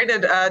got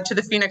traded to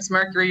the Phoenix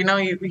Mercury,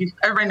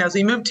 everybody knows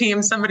you move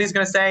teams, somebody's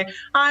going to say,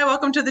 "Hi,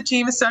 welcome to the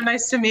team. It's so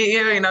nice to meet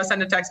you."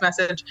 Send a text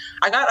message.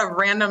 I got a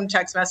random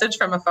text message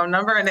from a phone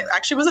number, and it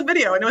actually was a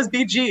video, and it was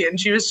BG, and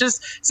she was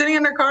just sitting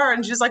in her car,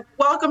 and she's like,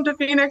 "Welcome to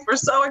Phoenix. We're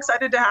so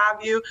excited to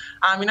have you."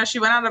 She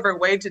went out of her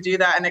way to do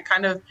that, and it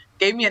kind of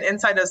gave me an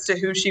insight as to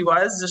who she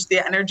was, just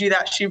the energy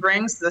that she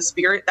brings, the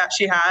spirit that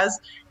she has.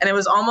 And it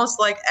was almost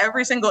like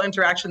every single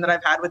interaction that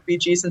I've had with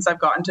BG since I've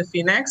gotten to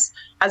Phoenix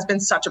has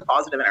been such a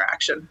positive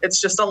interaction. It's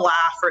just a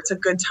laugh, or it's a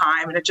good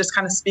time. And it just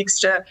kind of speaks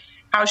to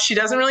how she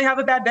doesn't really have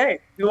a bad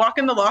day. We walk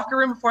in the locker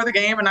room before the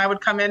game, and I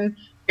would come in,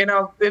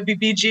 it'd be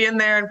BG in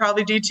there, and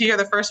probably DT are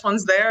the first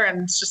ones there.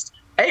 And it's just,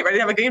 "Hey, ready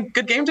to have a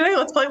good game today?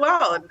 Let's play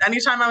well." And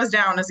anytime I was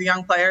down as a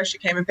young player, she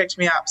came and picked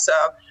me up. So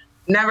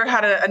never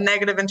had a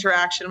negative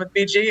interaction with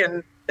BG,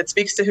 and it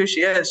speaks to who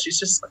she is. She's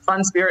just a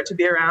fun spirit to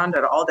be around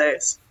at all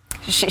days.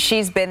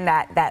 She's been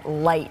that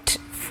light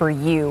for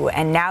you,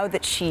 and now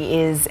that she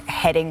is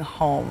heading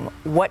home,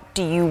 what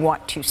do you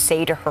want to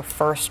say to her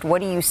first?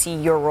 What do you see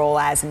your role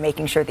as in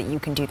making sure that you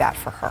can do that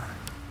for her?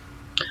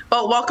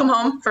 Well, welcome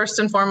home, first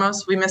and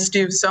foremost. We missed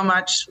you so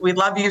much. We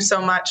love you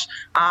so much.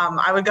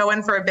 I would go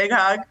in for a big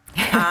hug.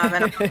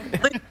 And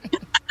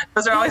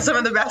those are always some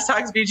of the best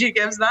hugs BG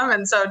gives them.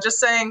 And so just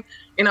saying,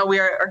 we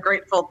are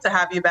grateful to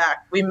have you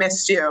back. We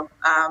missed you.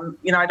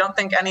 I don't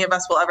think any of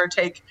us will ever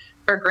take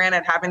for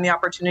granted having the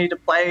opportunity to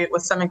play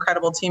with some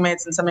incredible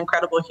teammates and some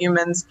incredible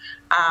humans.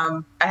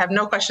 I have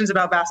no questions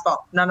about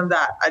basketball, none of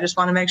that. I just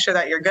want to make sure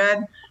that you're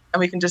good and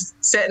we can just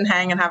sit and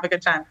hang and have a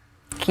good time.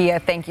 Kia,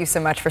 thank you so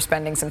much for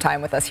spending some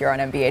time with us here on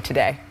NBA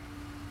Today.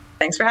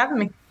 Thanks for having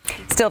me.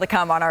 Still to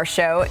come on our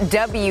show,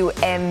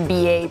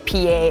 WNBA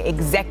PA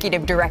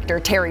Executive Director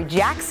Terry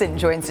Jackson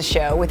joins the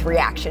show with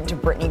reaction to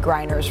Brittney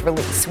Griner's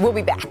release. We'll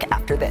be back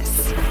after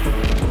this.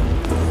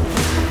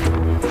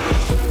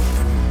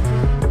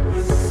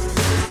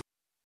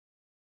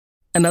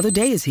 Another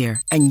day is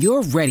here, and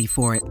you're ready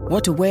for it.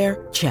 What to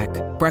wear? Check.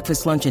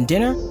 Breakfast, lunch, and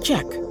dinner?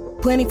 Check.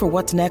 Planning for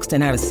what's next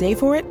and how to save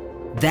for it?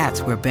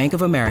 That's where Bank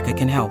of America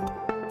can help.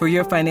 For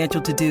your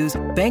financial to-dos,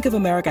 Bank of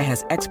America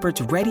has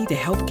experts ready to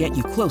help get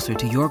you closer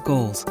to your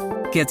goals.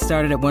 Get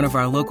started at one of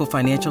our local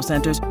financial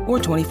centers or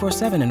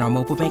 24/7 in our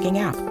mobile banking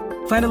app.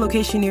 Find a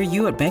location near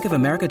you at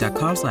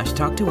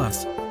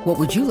bankofamerica.com/talktous. What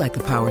would you like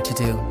the power to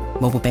do?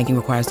 Mobile banking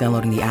requires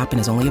downloading the app and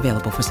is only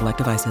available for select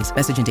devices.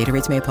 Message and data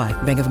rates may apply.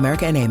 Bank of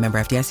America NA, member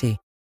FDIC.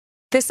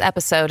 This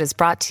episode is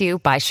brought to you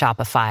by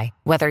Shopify.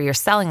 Whether you're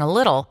selling a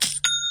little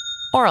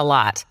or a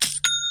lot,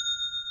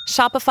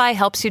 Shopify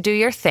helps you do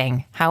your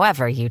thing,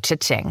 however you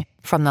cha-ching.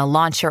 From the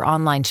launch your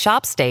online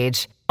shop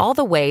stage, all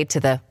the way to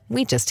the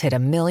we just hit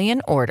 1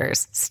 million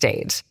orders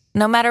stage.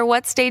 No matter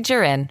what stage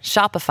you're in,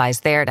 Shopify's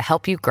there to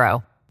help you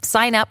grow.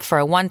 Sign up for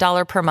a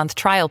 $1 per month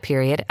trial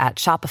period at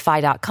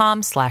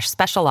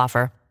shopify.com/special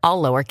offer,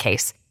 all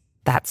lowercase.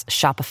 That's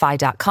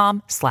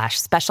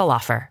shopify.com/special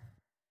offer.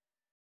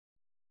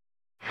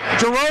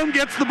 Jerome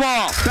gets the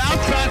ball.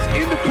 Bounce pass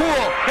in the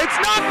pool. It's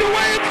knocked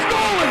away and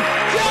stolen.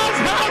 Jazz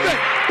have it.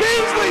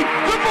 Beasley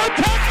to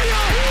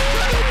Fontecchio.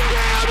 To the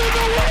jam in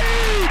the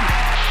lead.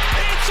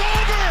 It's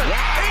over.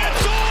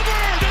 It's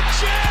over. The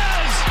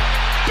Jazz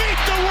beat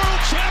the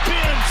world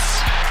champions.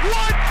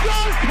 What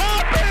just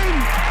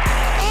happened?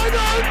 An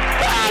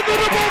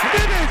unfathomable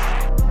finish.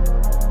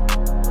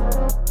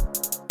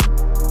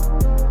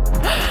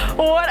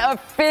 What a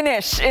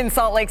finish in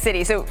Salt Lake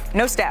City. So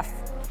no Steph,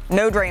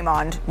 no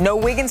Draymond, no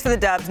Wiggins for the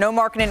Dubs, no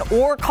Markkanen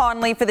or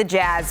Conley for the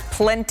Jazz.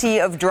 Plenty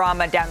of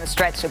drama down the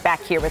stretch. So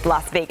back here with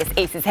Las Vegas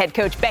Aces head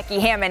coach Becky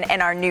Hammon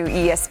and our new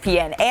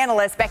ESPN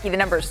analyst. Becky, the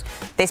numbers,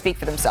 they speak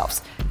for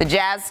themselves. The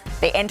Jazz,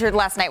 they entered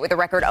last night with a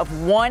record of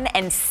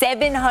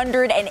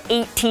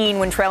 1-718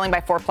 when trailing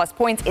by 4+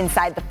 points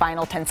inside the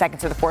final 10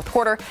 seconds of the fourth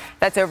quarter.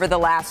 That's over the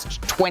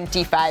last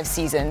 25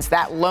 seasons.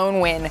 That lone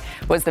win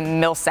was the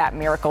Millsap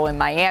miracle in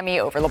Miami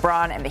over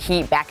LeBron and the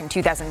Heat back in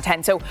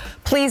 2010. So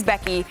please,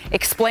 Becky,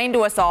 explain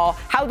to us all,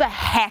 how the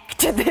heck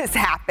did this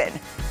happen?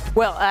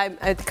 Well,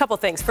 a couple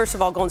things. First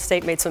of all, Golden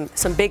State made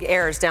some big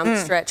errors down the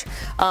stretch.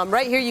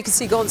 Right here, you can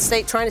see Golden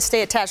State trying to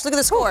stay attached. Look at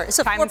the score. It's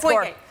a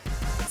 4-point game.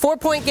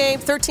 4-point game,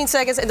 13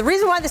 seconds. And the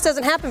reason why this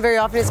doesn't happen very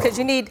often is because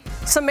you need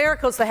some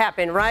miracles to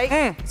happen,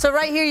 right? So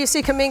right here you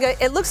see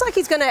Kuminga. It looks like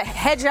he's going to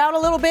hedge out a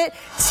little bit,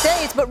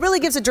 stays, but really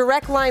gives a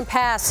direct line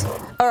pass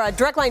or a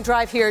direct line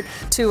drive here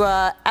to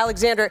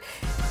Alexander.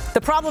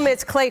 The problem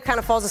is Clay kind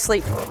of falls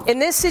asleep. In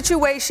this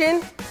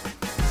situation,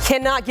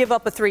 cannot give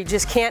up a three.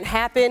 Just can't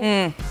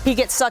happen. He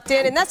gets sucked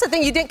in. And that's the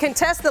thing. You didn't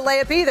contest the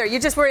layup either. You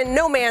just were in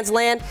no man's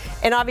land.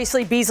 And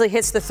obviously Beasley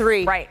hits the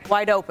three. Right.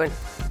 Wide open.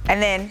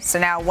 And then, so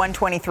now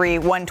 123,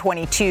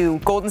 122.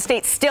 Golden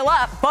State's still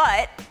up,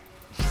 but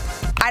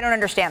I don't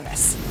understand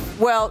this.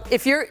 Well,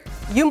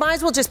 you might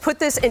as well just put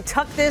this and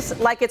tuck this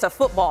like it's a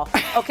football,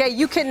 okay?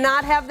 You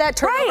cannot have that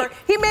turnover. Right.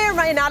 He may or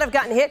may not have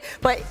gotten hit,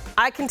 but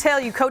I can tell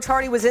you Coach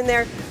Hardy was in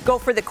there, go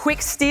for the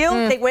quick steal.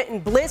 They went in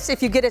blitz.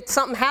 If you get it,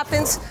 something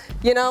happens,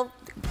 you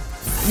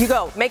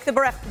go. Make the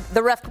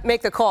ref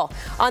make the call.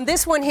 On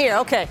this one here,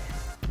 okay,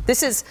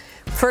 this is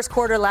first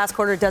quarter, last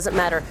quarter, doesn't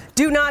matter.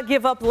 Do not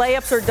give up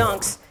layups or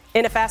dunks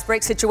in a fast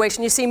break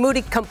situation. You see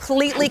Moody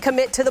completely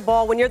commit to the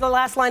ball. When you're the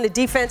last line of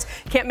defense,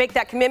 can't make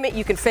that commitment.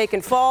 You can fake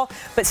and fall,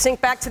 but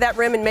sink back to that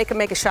rim and make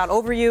a shot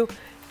over you.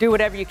 Do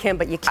whatever you can,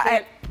 but you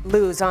can't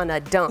lose on a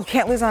dunk. You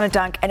can't lose on a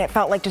dunk, and it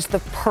felt like just the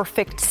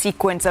perfect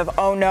sequence of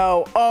oh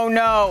no, oh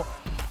no,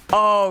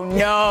 oh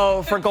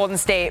no for Golden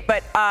State.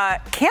 But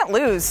can't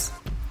lose.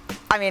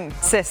 I mean,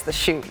 sis, the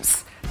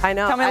shoes. I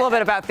know. Tell me a little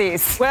bit about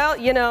these. Well,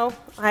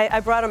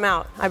 I brought them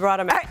out.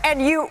 And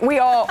we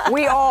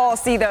all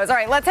see those. All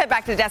right, let's head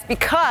back to the desk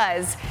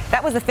because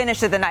that was the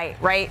finish of the night,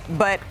 right?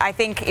 But I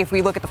think if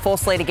we look at the full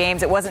slate of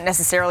games, it wasn't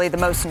necessarily the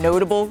most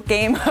notable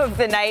game of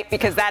the night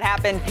because that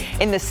happened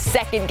in the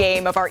second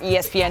game of our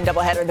ESPN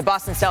doubleheader. The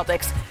Boston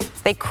Celtics,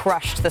 they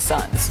crushed the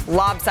Suns.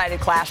 Lopsided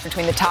clash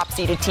between the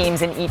top-seeded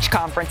teams in each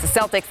conference. The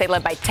Celtics, they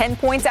led by 10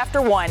 points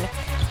after one,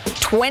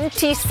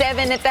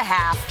 27 at the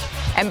half,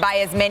 and by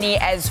as many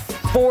as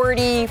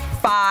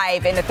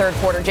 45 in the third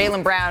quarter.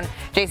 Jaylen Brown,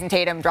 Jason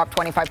Tatum dropped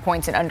 25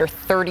 points in under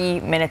 30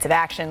 minutes of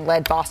action,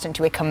 led Boston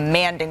to a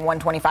commanding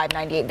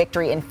 125-98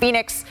 victory in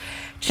Phoenix.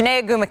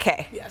 Chiney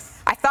Ogwumike.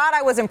 Yes. I thought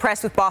I was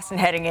impressed with Boston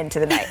heading into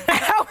the night.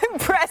 How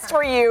impressed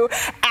were you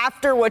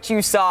after what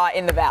you saw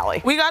in the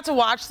Valley? We got to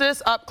watch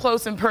this up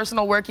close and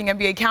personal working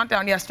NBA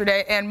Countdown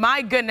yesterday, and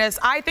my goodness,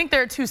 I think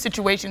there are two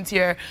situations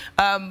here.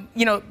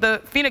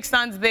 The Phoenix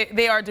Suns,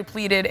 they are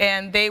depleted,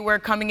 and they were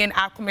coming in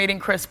acclimating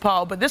Chris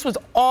Paul, but this was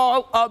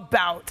all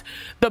about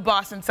the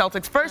Boston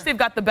Celtics. First, they've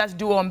got the best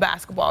duo in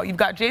basketball. You've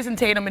got Jason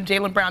Tatum and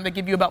Jaylen Brown that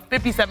give you about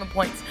 57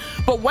 points.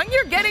 But when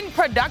you're getting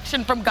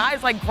production from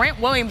guys like Grant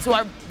Williams, who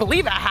I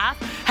believe at half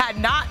had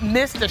not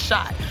missed a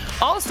shot.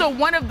 Also,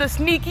 one of the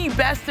sneaky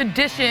best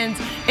additions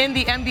in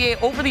the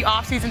NBA over the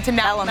offseason to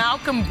now,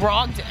 Malcolm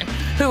Brogdon,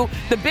 who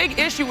the big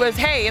issue was,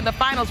 hey, in the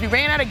finals, we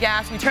ran out of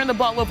gas, we turned the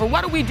ball over.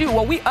 What do?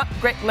 Well,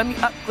 let me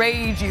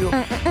upgrade you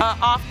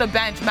off the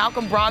bench.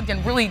 Malcolm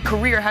Brogdon, really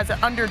career, has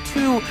under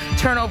 2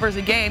 turnovers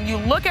a game. You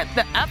look at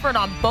the effort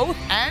on both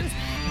ends,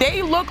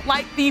 they look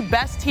like the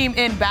best team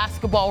in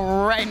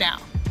basketball right now.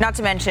 Not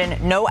to mention,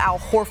 no Al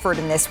Horford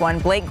in this one.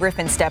 Blake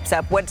Griffin steps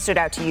up. What stood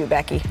out to you,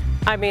 Becky?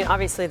 I mean,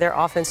 obviously their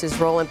offense is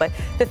rolling, but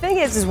the thing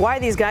is why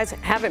these guys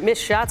haven't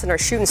missed shots and are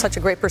shooting such a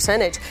great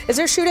percentage is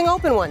they're shooting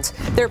open ones.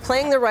 They're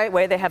playing the right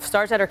way. They have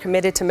stars that are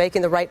committed to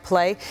making the right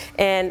play.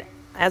 And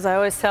as I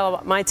always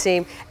tell my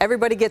team,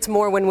 everybody gets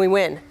more when we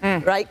win,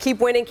 right?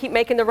 Keep winning, keep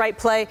making the right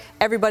play.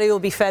 Everybody will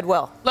be fed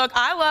well. Look,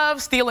 I love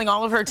stealing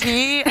all of her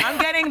tea. I'm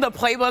getting the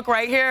playbook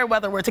right here,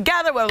 whether we're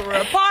together, whether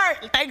we're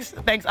apart.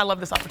 Thanks. I love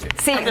this opportunity.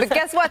 See, but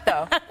guess what,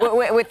 though?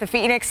 With the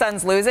Phoenix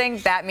Suns losing,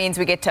 that means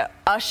we get to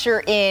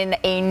usher in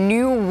a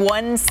new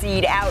 1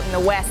 seed out in the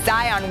West.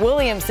 Zion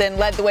Williamson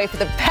led the way for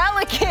the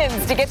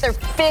Pelicans to get their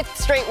 5th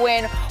straight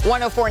win,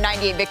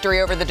 104-98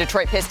 victory over the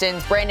Detroit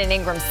Pistons. Brandon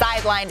Ingram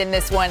sidelined in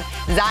this one.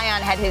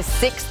 Zion had his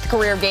 6th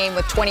career game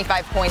with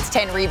 25 points,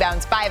 10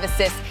 rebounds, 5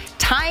 assists,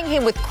 tying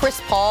him with Chris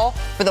Paul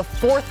for the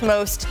 4th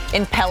most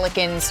in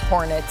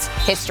Pelicans-Hornets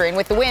history. And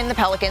with the win, the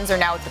Pelicans are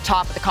now at the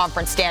top of the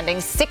conference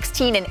standings.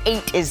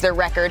 16-8 is their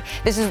record.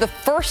 This is the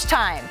first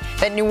time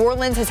that New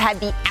Orleans has had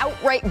the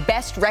outright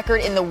best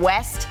record in the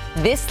West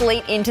this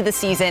late into the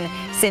season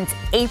since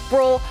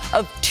April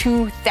of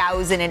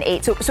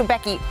 2008. So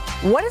Becky,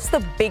 what is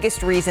the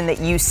biggest reason that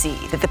you see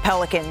that the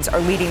Pelicans are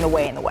leading the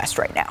way in the West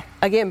right now?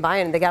 Again,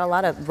 Bayern, they got a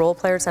lot of role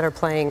players that are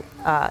playing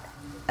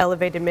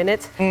elevated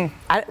minutes.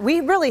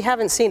 We really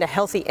haven't seen a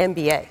healthy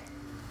NBA.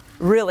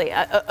 Really,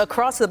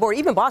 across the board.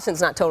 Even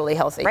Boston's not totally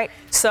healthy. Right.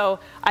 So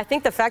I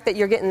think the fact that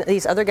you're getting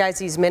these other guys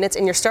these minutes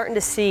and you're starting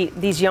to see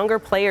these younger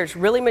players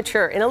really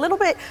mature in a little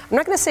bit, I'm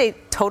not going to say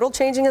total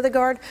changing of the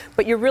guard,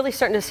 but you're really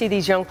starting to see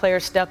these young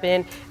players step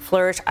in,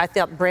 flourish. I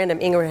thought Brandon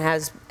Ingram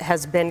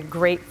has been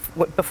great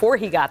before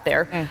he got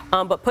there,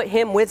 but put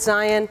him with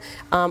Zion.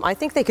 I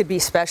think they could be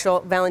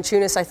special.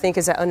 Valanciunas, I think,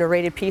 is an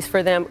underrated piece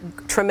for them.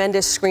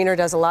 Tremendous screener,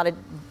 does a lot of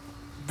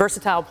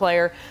versatile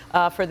player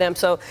for them.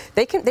 So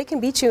they can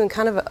beat you in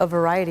kind of a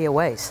variety of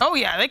ways. Oh,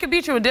 yeah. They can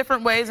beat you in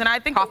different ways. And I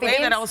think the way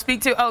that I will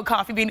speak to,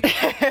 coffee bean.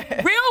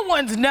 Real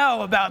ones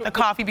know about the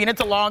coffee bean.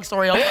 It's a long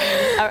story.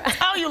 I'll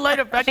tell you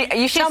later.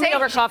 You should tell me say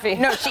over coffee.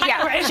 No,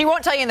 she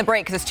won't tell you in the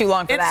break because it's too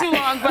long for that. It's too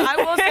long. But I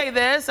will say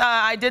this.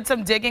 I did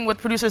some digging with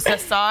producer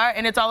Cesar,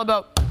 and it's all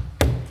about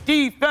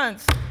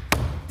defense.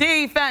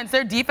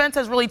 Their defense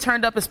has really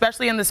turned up,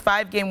 especially in this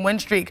 5-game win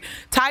streak.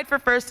 Tied for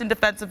first in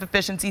defensive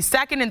efficiency,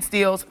 second in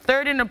steals,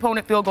 third in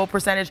opponent field goal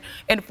percentage,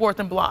 and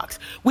fourth in blocks.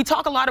 We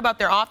talk a lot about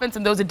their offense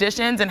and those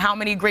additions and how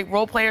many great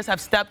role players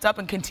have stepped up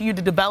and continued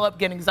to develop,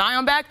 getting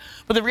Zion back.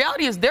 But the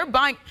reality is they're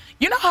buying.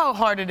 You know how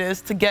hard it is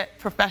to get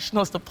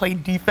professionals to play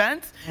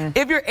defense?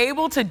 If you're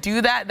able to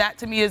do that, that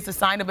to me is the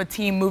sign of a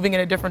team moving in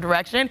a different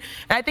direction.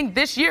 And I think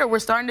this year we're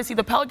starting to see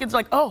the Pelicans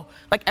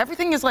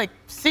everything is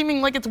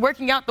seeming like it's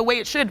working out the way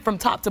it should from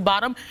top to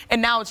bottom,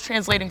 and now it's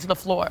translating to the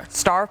floor.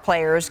 Star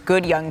players,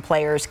 good young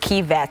players,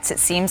 key vets. It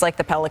seems like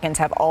the Pelicans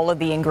have all of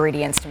the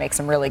ingredients to make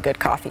some really good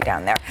coffee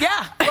down there.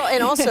 Yeah. Well,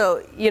 and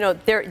also,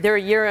 they're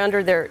a year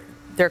under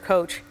their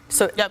coach.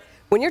 So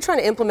when you're trying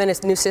to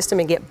implement a new system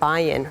and get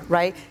buy-in,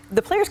 right,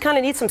 the players kind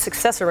of need some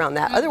success around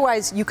that.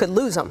 Otherwise, you could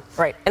lose them.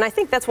 Right. And I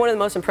think that's one of the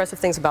most impressive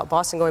things about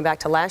Boston going back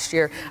to last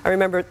year. I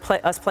remember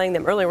us playing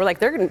them earlier. We're like,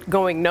 they're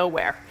going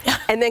nowhere.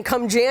 And then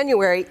come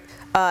January,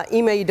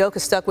 Ime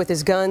Udoka stuck with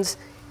his guns,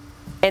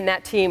 and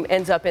that team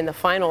ends up in the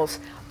finals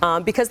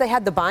because they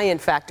had the buy-in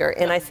factor.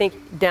 And I think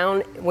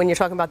when you're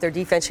talking about their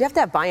defense, you have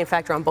to have buy-in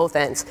factor on both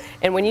ends.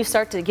 And when you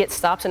start to get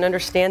stops and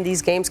understand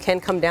these games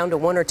can come down to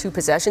 1 or 2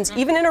 possessions,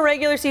 even in a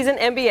regular season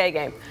NBA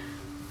game.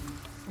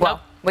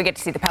 Well, we get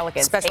to see the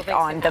Pelicans take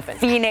on the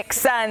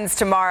Phoenix Suns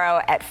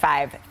tomorrow at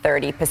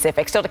 5:30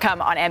 Pacific. Still to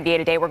come on NBA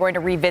Today, we're going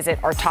to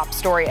revisit our top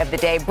story of the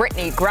day.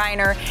 Brittney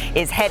Griner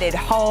is headed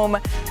home.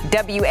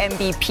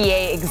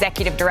 WNBPA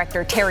Executive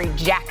Director Terry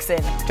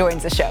Jackson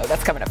joins the show.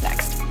 That's coming up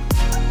next.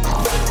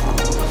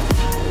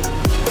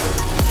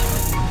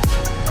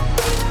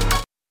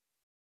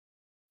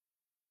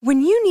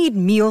 When you need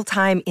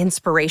mealtime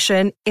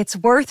inspiration, it's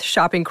worth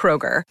shopping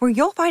Kroger, where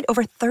you'll find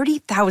over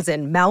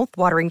 30,000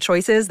 mouth-watering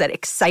choices that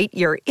excite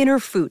your inner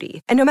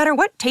foodie. And no matter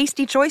what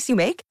tasty choice you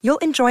make, you'll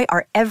enjoy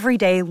our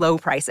everyday low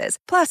prices,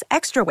 plus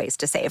extra ways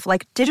to save,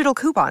 like digital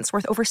coupons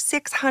worth over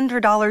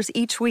 $600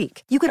 each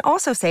week. You can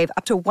also save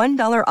up to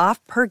 $1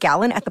 off per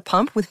gallon at the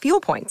pump with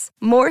fuel points.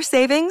 More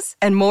savings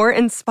and more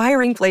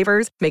inspiring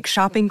flavors make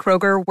shopping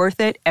Kroger worth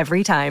it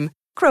every time.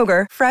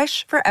 Kroger,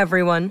 fresh for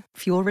everyone.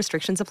 Fuel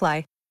restrictions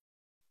apply.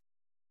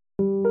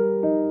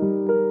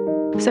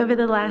 So over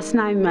the last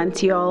 9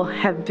 months, y'all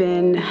have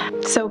been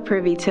so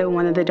privy to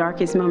one of the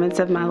darkest moments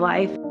of my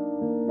life.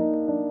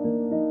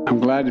 I'm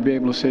glad to be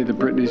able to say that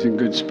Brittney's in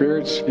good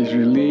spirits. He's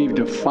relieved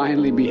to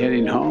finally be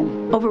heading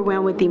home.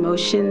 Overwhelmed with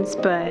emotions,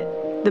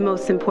 but the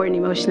most important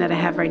emotion that I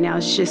have right now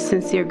is just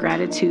sincere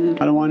gratitude.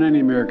 I don't want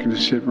any American to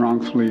sit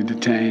wrongfully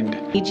detained.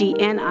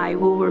 BG and I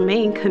will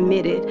remain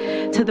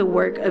committed to the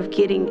work of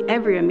getting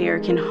every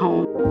American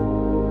home.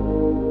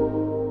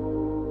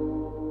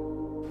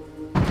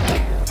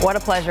 What a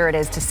pleasure it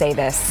is to say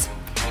this.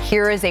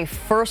 Here is a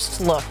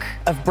first look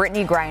of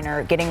Brittney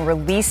Griner getting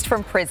released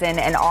from prison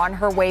and on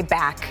her way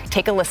back.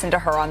 Take a listen to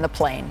her on the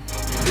plane.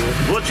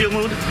 What's your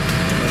mood?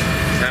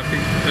 Happy.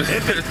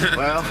 Happy?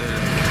 Well,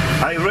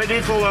 are you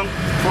ready for long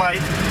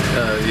flight?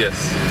 Yes.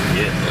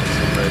 Yes,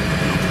 I'm ready.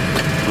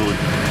 Good.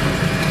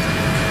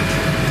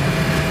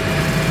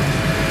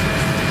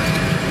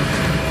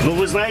 Ну,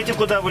 вы знаете,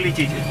 куда вы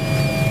летите?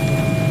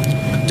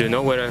 Do you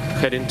know where I'm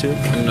heading to?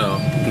 No.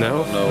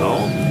 No?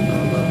 No.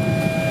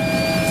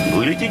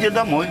 Вы летите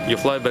домой. You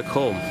fly back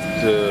home.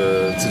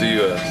 To the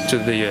U.S. To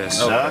the U.S.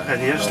 Да,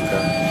 конечно.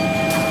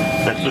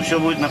 Так что все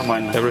будет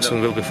нормально.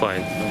 Everything will be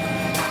fine.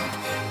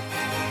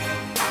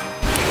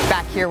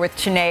 Back here with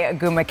Chiney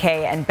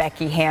Ogwumike and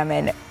Becky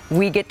Hammon.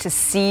 We get to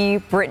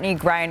see Brittney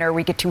Griner.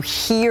 We get to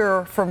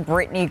hear from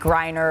Brittney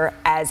Griner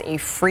as a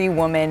free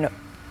woman.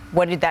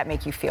 What did that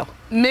make you feel?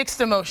 Mixed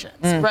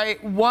emotions,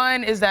 right?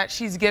 One is that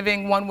she's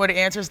giving one-word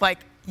answers like,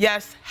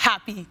 yes,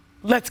 happy,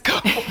 let's go.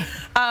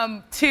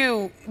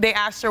 2, they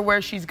asked her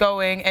where she's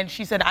going, and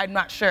she said, I'm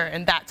not sure.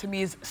 And that, to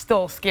me, is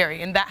still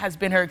scary. And that has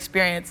been her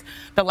experience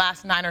the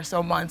last 9 or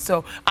so months.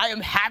 So I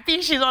am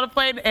happy she's on a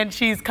plane and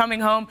she's coming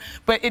home.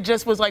 But it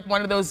just was like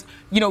one of those,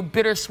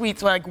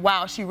 bittersweets, like,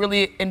 wow, she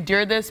really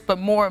endured this. But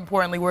more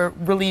importantly, we're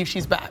relieved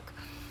she's back.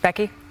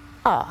 Becky?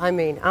 Oh, I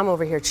mean, I'm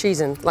over here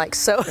cheesing, like,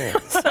 so,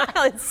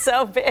 smiling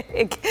so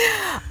big.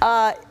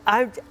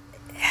 I'm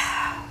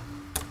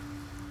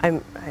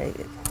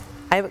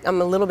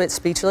a little bit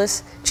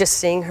speechless just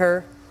seeing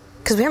her,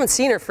 because we haven't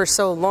seen her for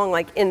so long,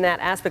 like, in that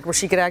aspect where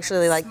she could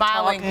actually, like,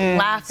 smiling, talk,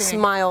 laughing,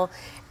 smile.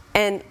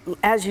 And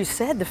as you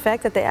said, the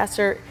fact that they asked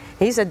her,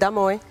 he said,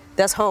 Damoy,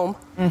 that's home.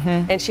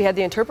 And she had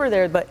the interpreter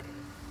there, but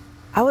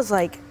I was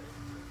like,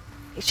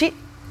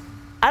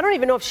 I don't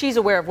even know if she's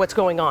aware of what's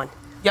going on.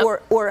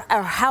 Yep. Or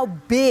how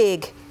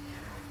big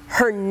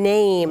her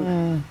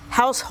name,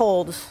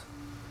 households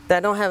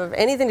that don't have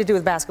anything to do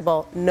with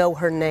basketball know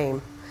her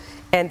name.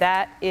 And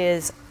that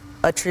is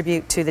a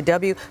tribute to the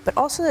W, but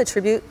also a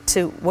tribute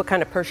to what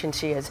kind of person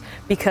she is,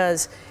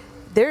 because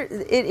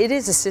it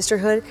is a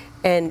sisterhood,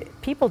 and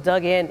people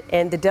dug in,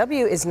 and the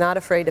W is not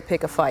afraid to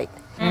pick a fight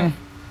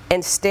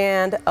and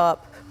stand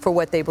up for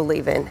what they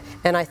believe in.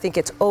 And I think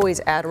it's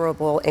always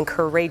admirable and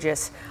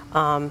courageous.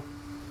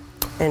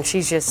 And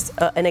she's just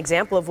an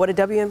example of what a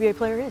WNBA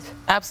player is.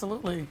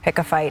 Absolutely. Pick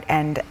a fight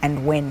and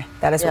win.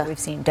 That is what we've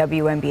seen.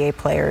 WNBA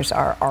players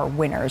are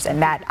winners.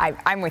 And that,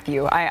 I'm with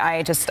you.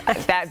 I just,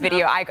 that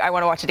video, I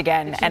want to watch it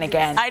again and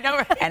again. I know,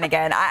 right? And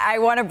again. I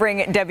want to bring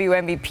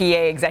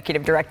WNBPA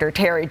Executive Director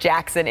Terry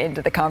Jackson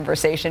into the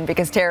conversation,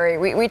 because Terry,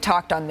 we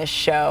talked on this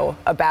show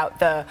about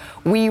the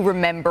we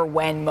remember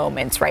when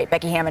moments, right?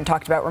 Becky Hammon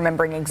talked about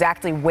remembering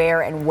exactly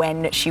where and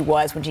when she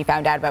was when she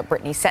found out about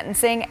Brittney's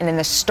sentencing, and then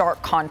the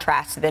stark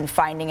contrast to then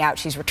finding out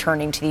she's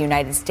returning to the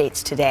United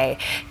States today.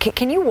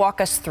 Can you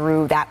walk us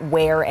through that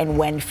where and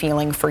when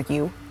feeling for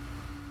you?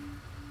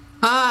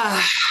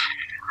 I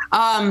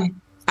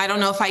don't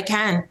know if I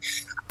can.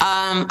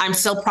 I'm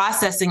still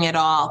processing it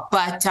all,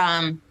 but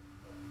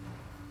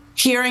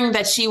hearing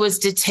that she was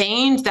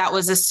detained, that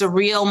was a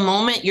surreal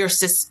moment. You're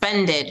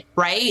suspended,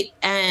 right?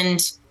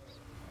 And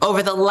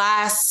over the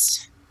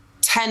last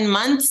 10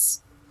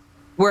 months,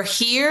 we're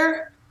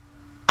here.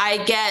 I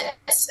get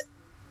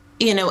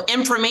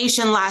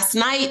information last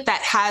night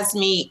that has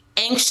me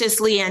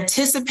anxiously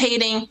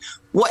anticipating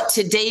what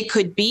today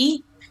could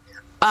be.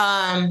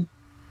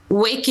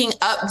 Waking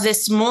up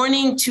this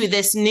morning to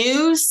this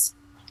news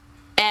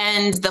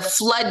and the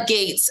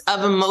floodgates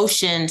of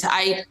emotions.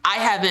 I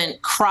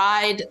haven't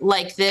cried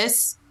like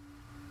this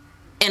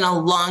in a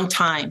long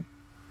time.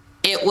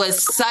 It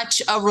was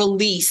such a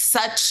release,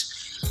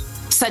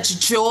 such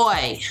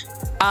joy.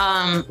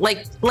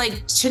 Like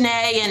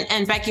Chanae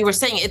and Becky were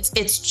saying,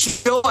 it's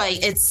joy,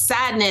 it's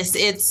sadness,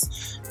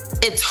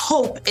 it's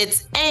hope,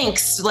 it's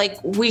angst.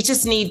 Like, we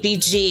just need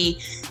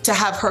BG to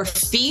have her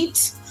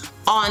feet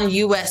on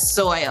U.S.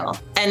 soil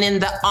and in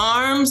the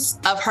arms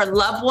of her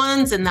loved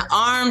ones, in the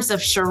arms of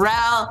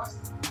Sherelle.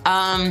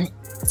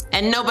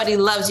 And nobody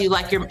loves you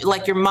like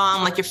your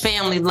mom, like your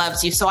family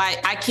loves you. So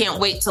I can't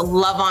wait to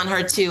love on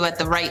her too at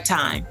the right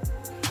time.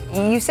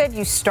 You said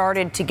you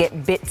started to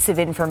get bits of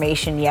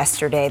information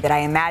yesterday that I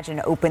imagine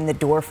opened the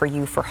door for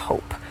you for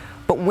hope.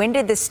 But when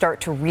did this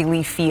start to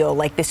really feel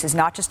like this is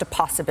not just a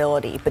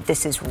possibility, but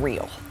this is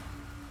real?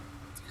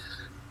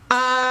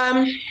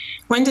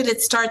 When did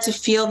it start to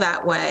feel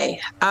that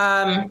way?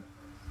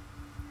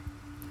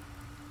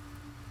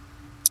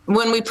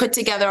 When we put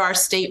together our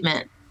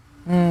statement.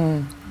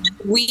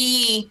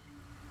 We,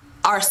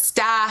 our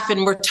staff,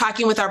 and we're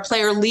talking with our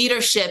player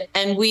leadership,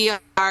 and we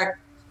are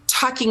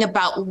talking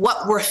about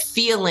what we're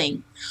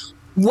feeling,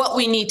 what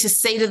we need to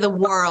say to the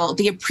world,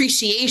 the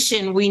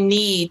appreciation we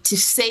need to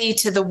say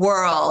to the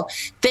world.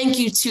 Thank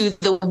you to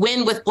the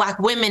Win with Black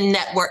Women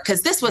Network,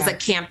 because this was a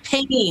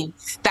campaign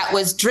that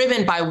was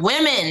driven by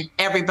women,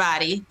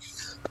 everybody.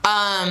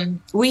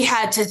 We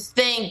had to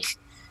thank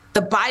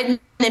the Biden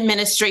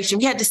administration.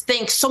 We had to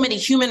thank so many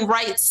human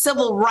rights,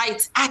 civil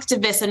rights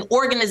activists and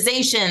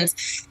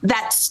organizations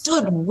that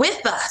stood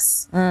with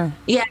us.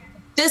 Yeah.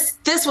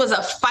 This was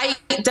a fight.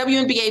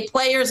 WNBA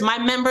players, my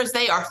members,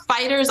 they are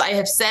fighters. I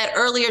have said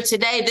earlier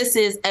today, this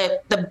is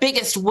the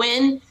biggest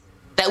win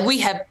that we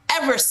have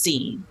ever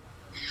seen.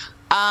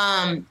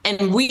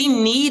 And we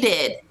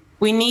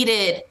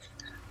needed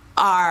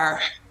our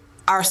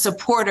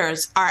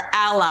supporters, our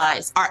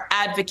allies, our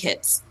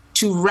advocates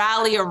to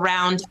rally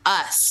around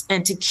us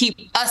and to keep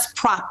us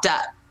propped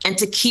up and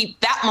to keep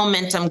that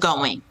momentum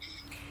going.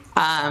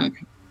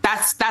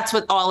 That's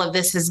what all of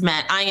this has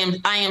meant. I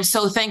am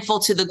so thankful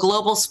to the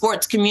global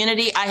sports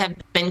community. I have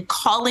been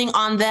calling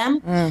on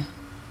them,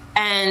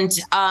 and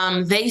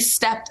they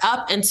stepped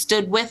up and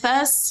stood with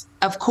us.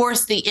 Of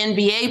course, the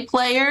NBA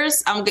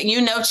players,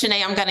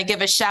 Chanae, I'm going to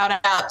give a shout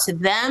out to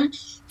them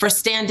for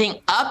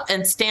standing up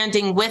and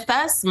standing with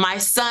us, my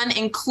son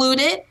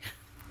included.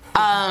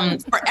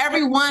 For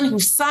everyone who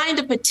signed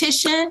a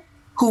petition,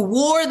 who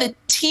wore the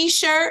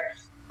T-shirt,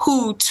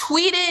 who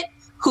tweeted,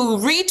 who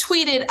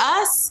retweeted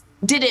us.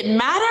 Did it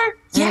matter?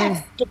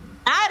 Yes, it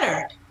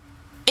mattered.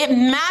 It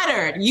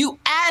mattered. You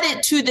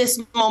added to this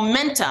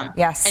momentum.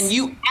 Yes. And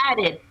you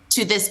added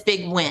to this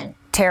big win.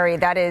 Terry,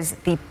 that is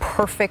the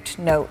perfect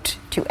note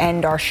to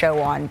end our show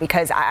on,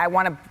 because I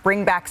want to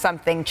bring back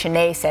something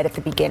Chanae said at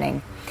the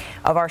beginning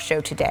of our show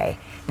today.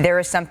 There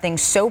is something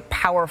so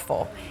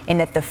powerful in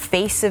that the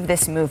face of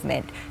this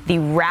movement, the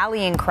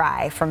rallying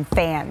cry from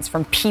fans,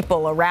 from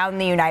people around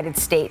the United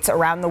States,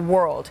 around the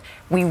world,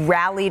 we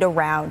rallied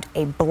around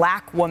a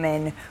Black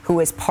woman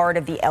who is part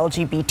of the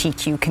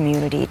LGBTQ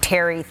community.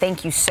 Terry,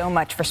 thank you so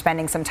much for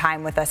spending some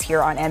time with us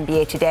here on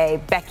NBA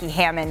Today. Becky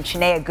Hammon,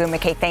 Chanae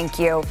Ogwumike, thank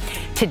you.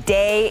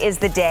 Today is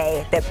the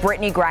day that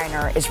Brittney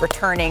Griner is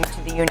returning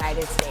to the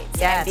United States.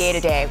 Yes. NBA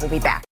Today will be back.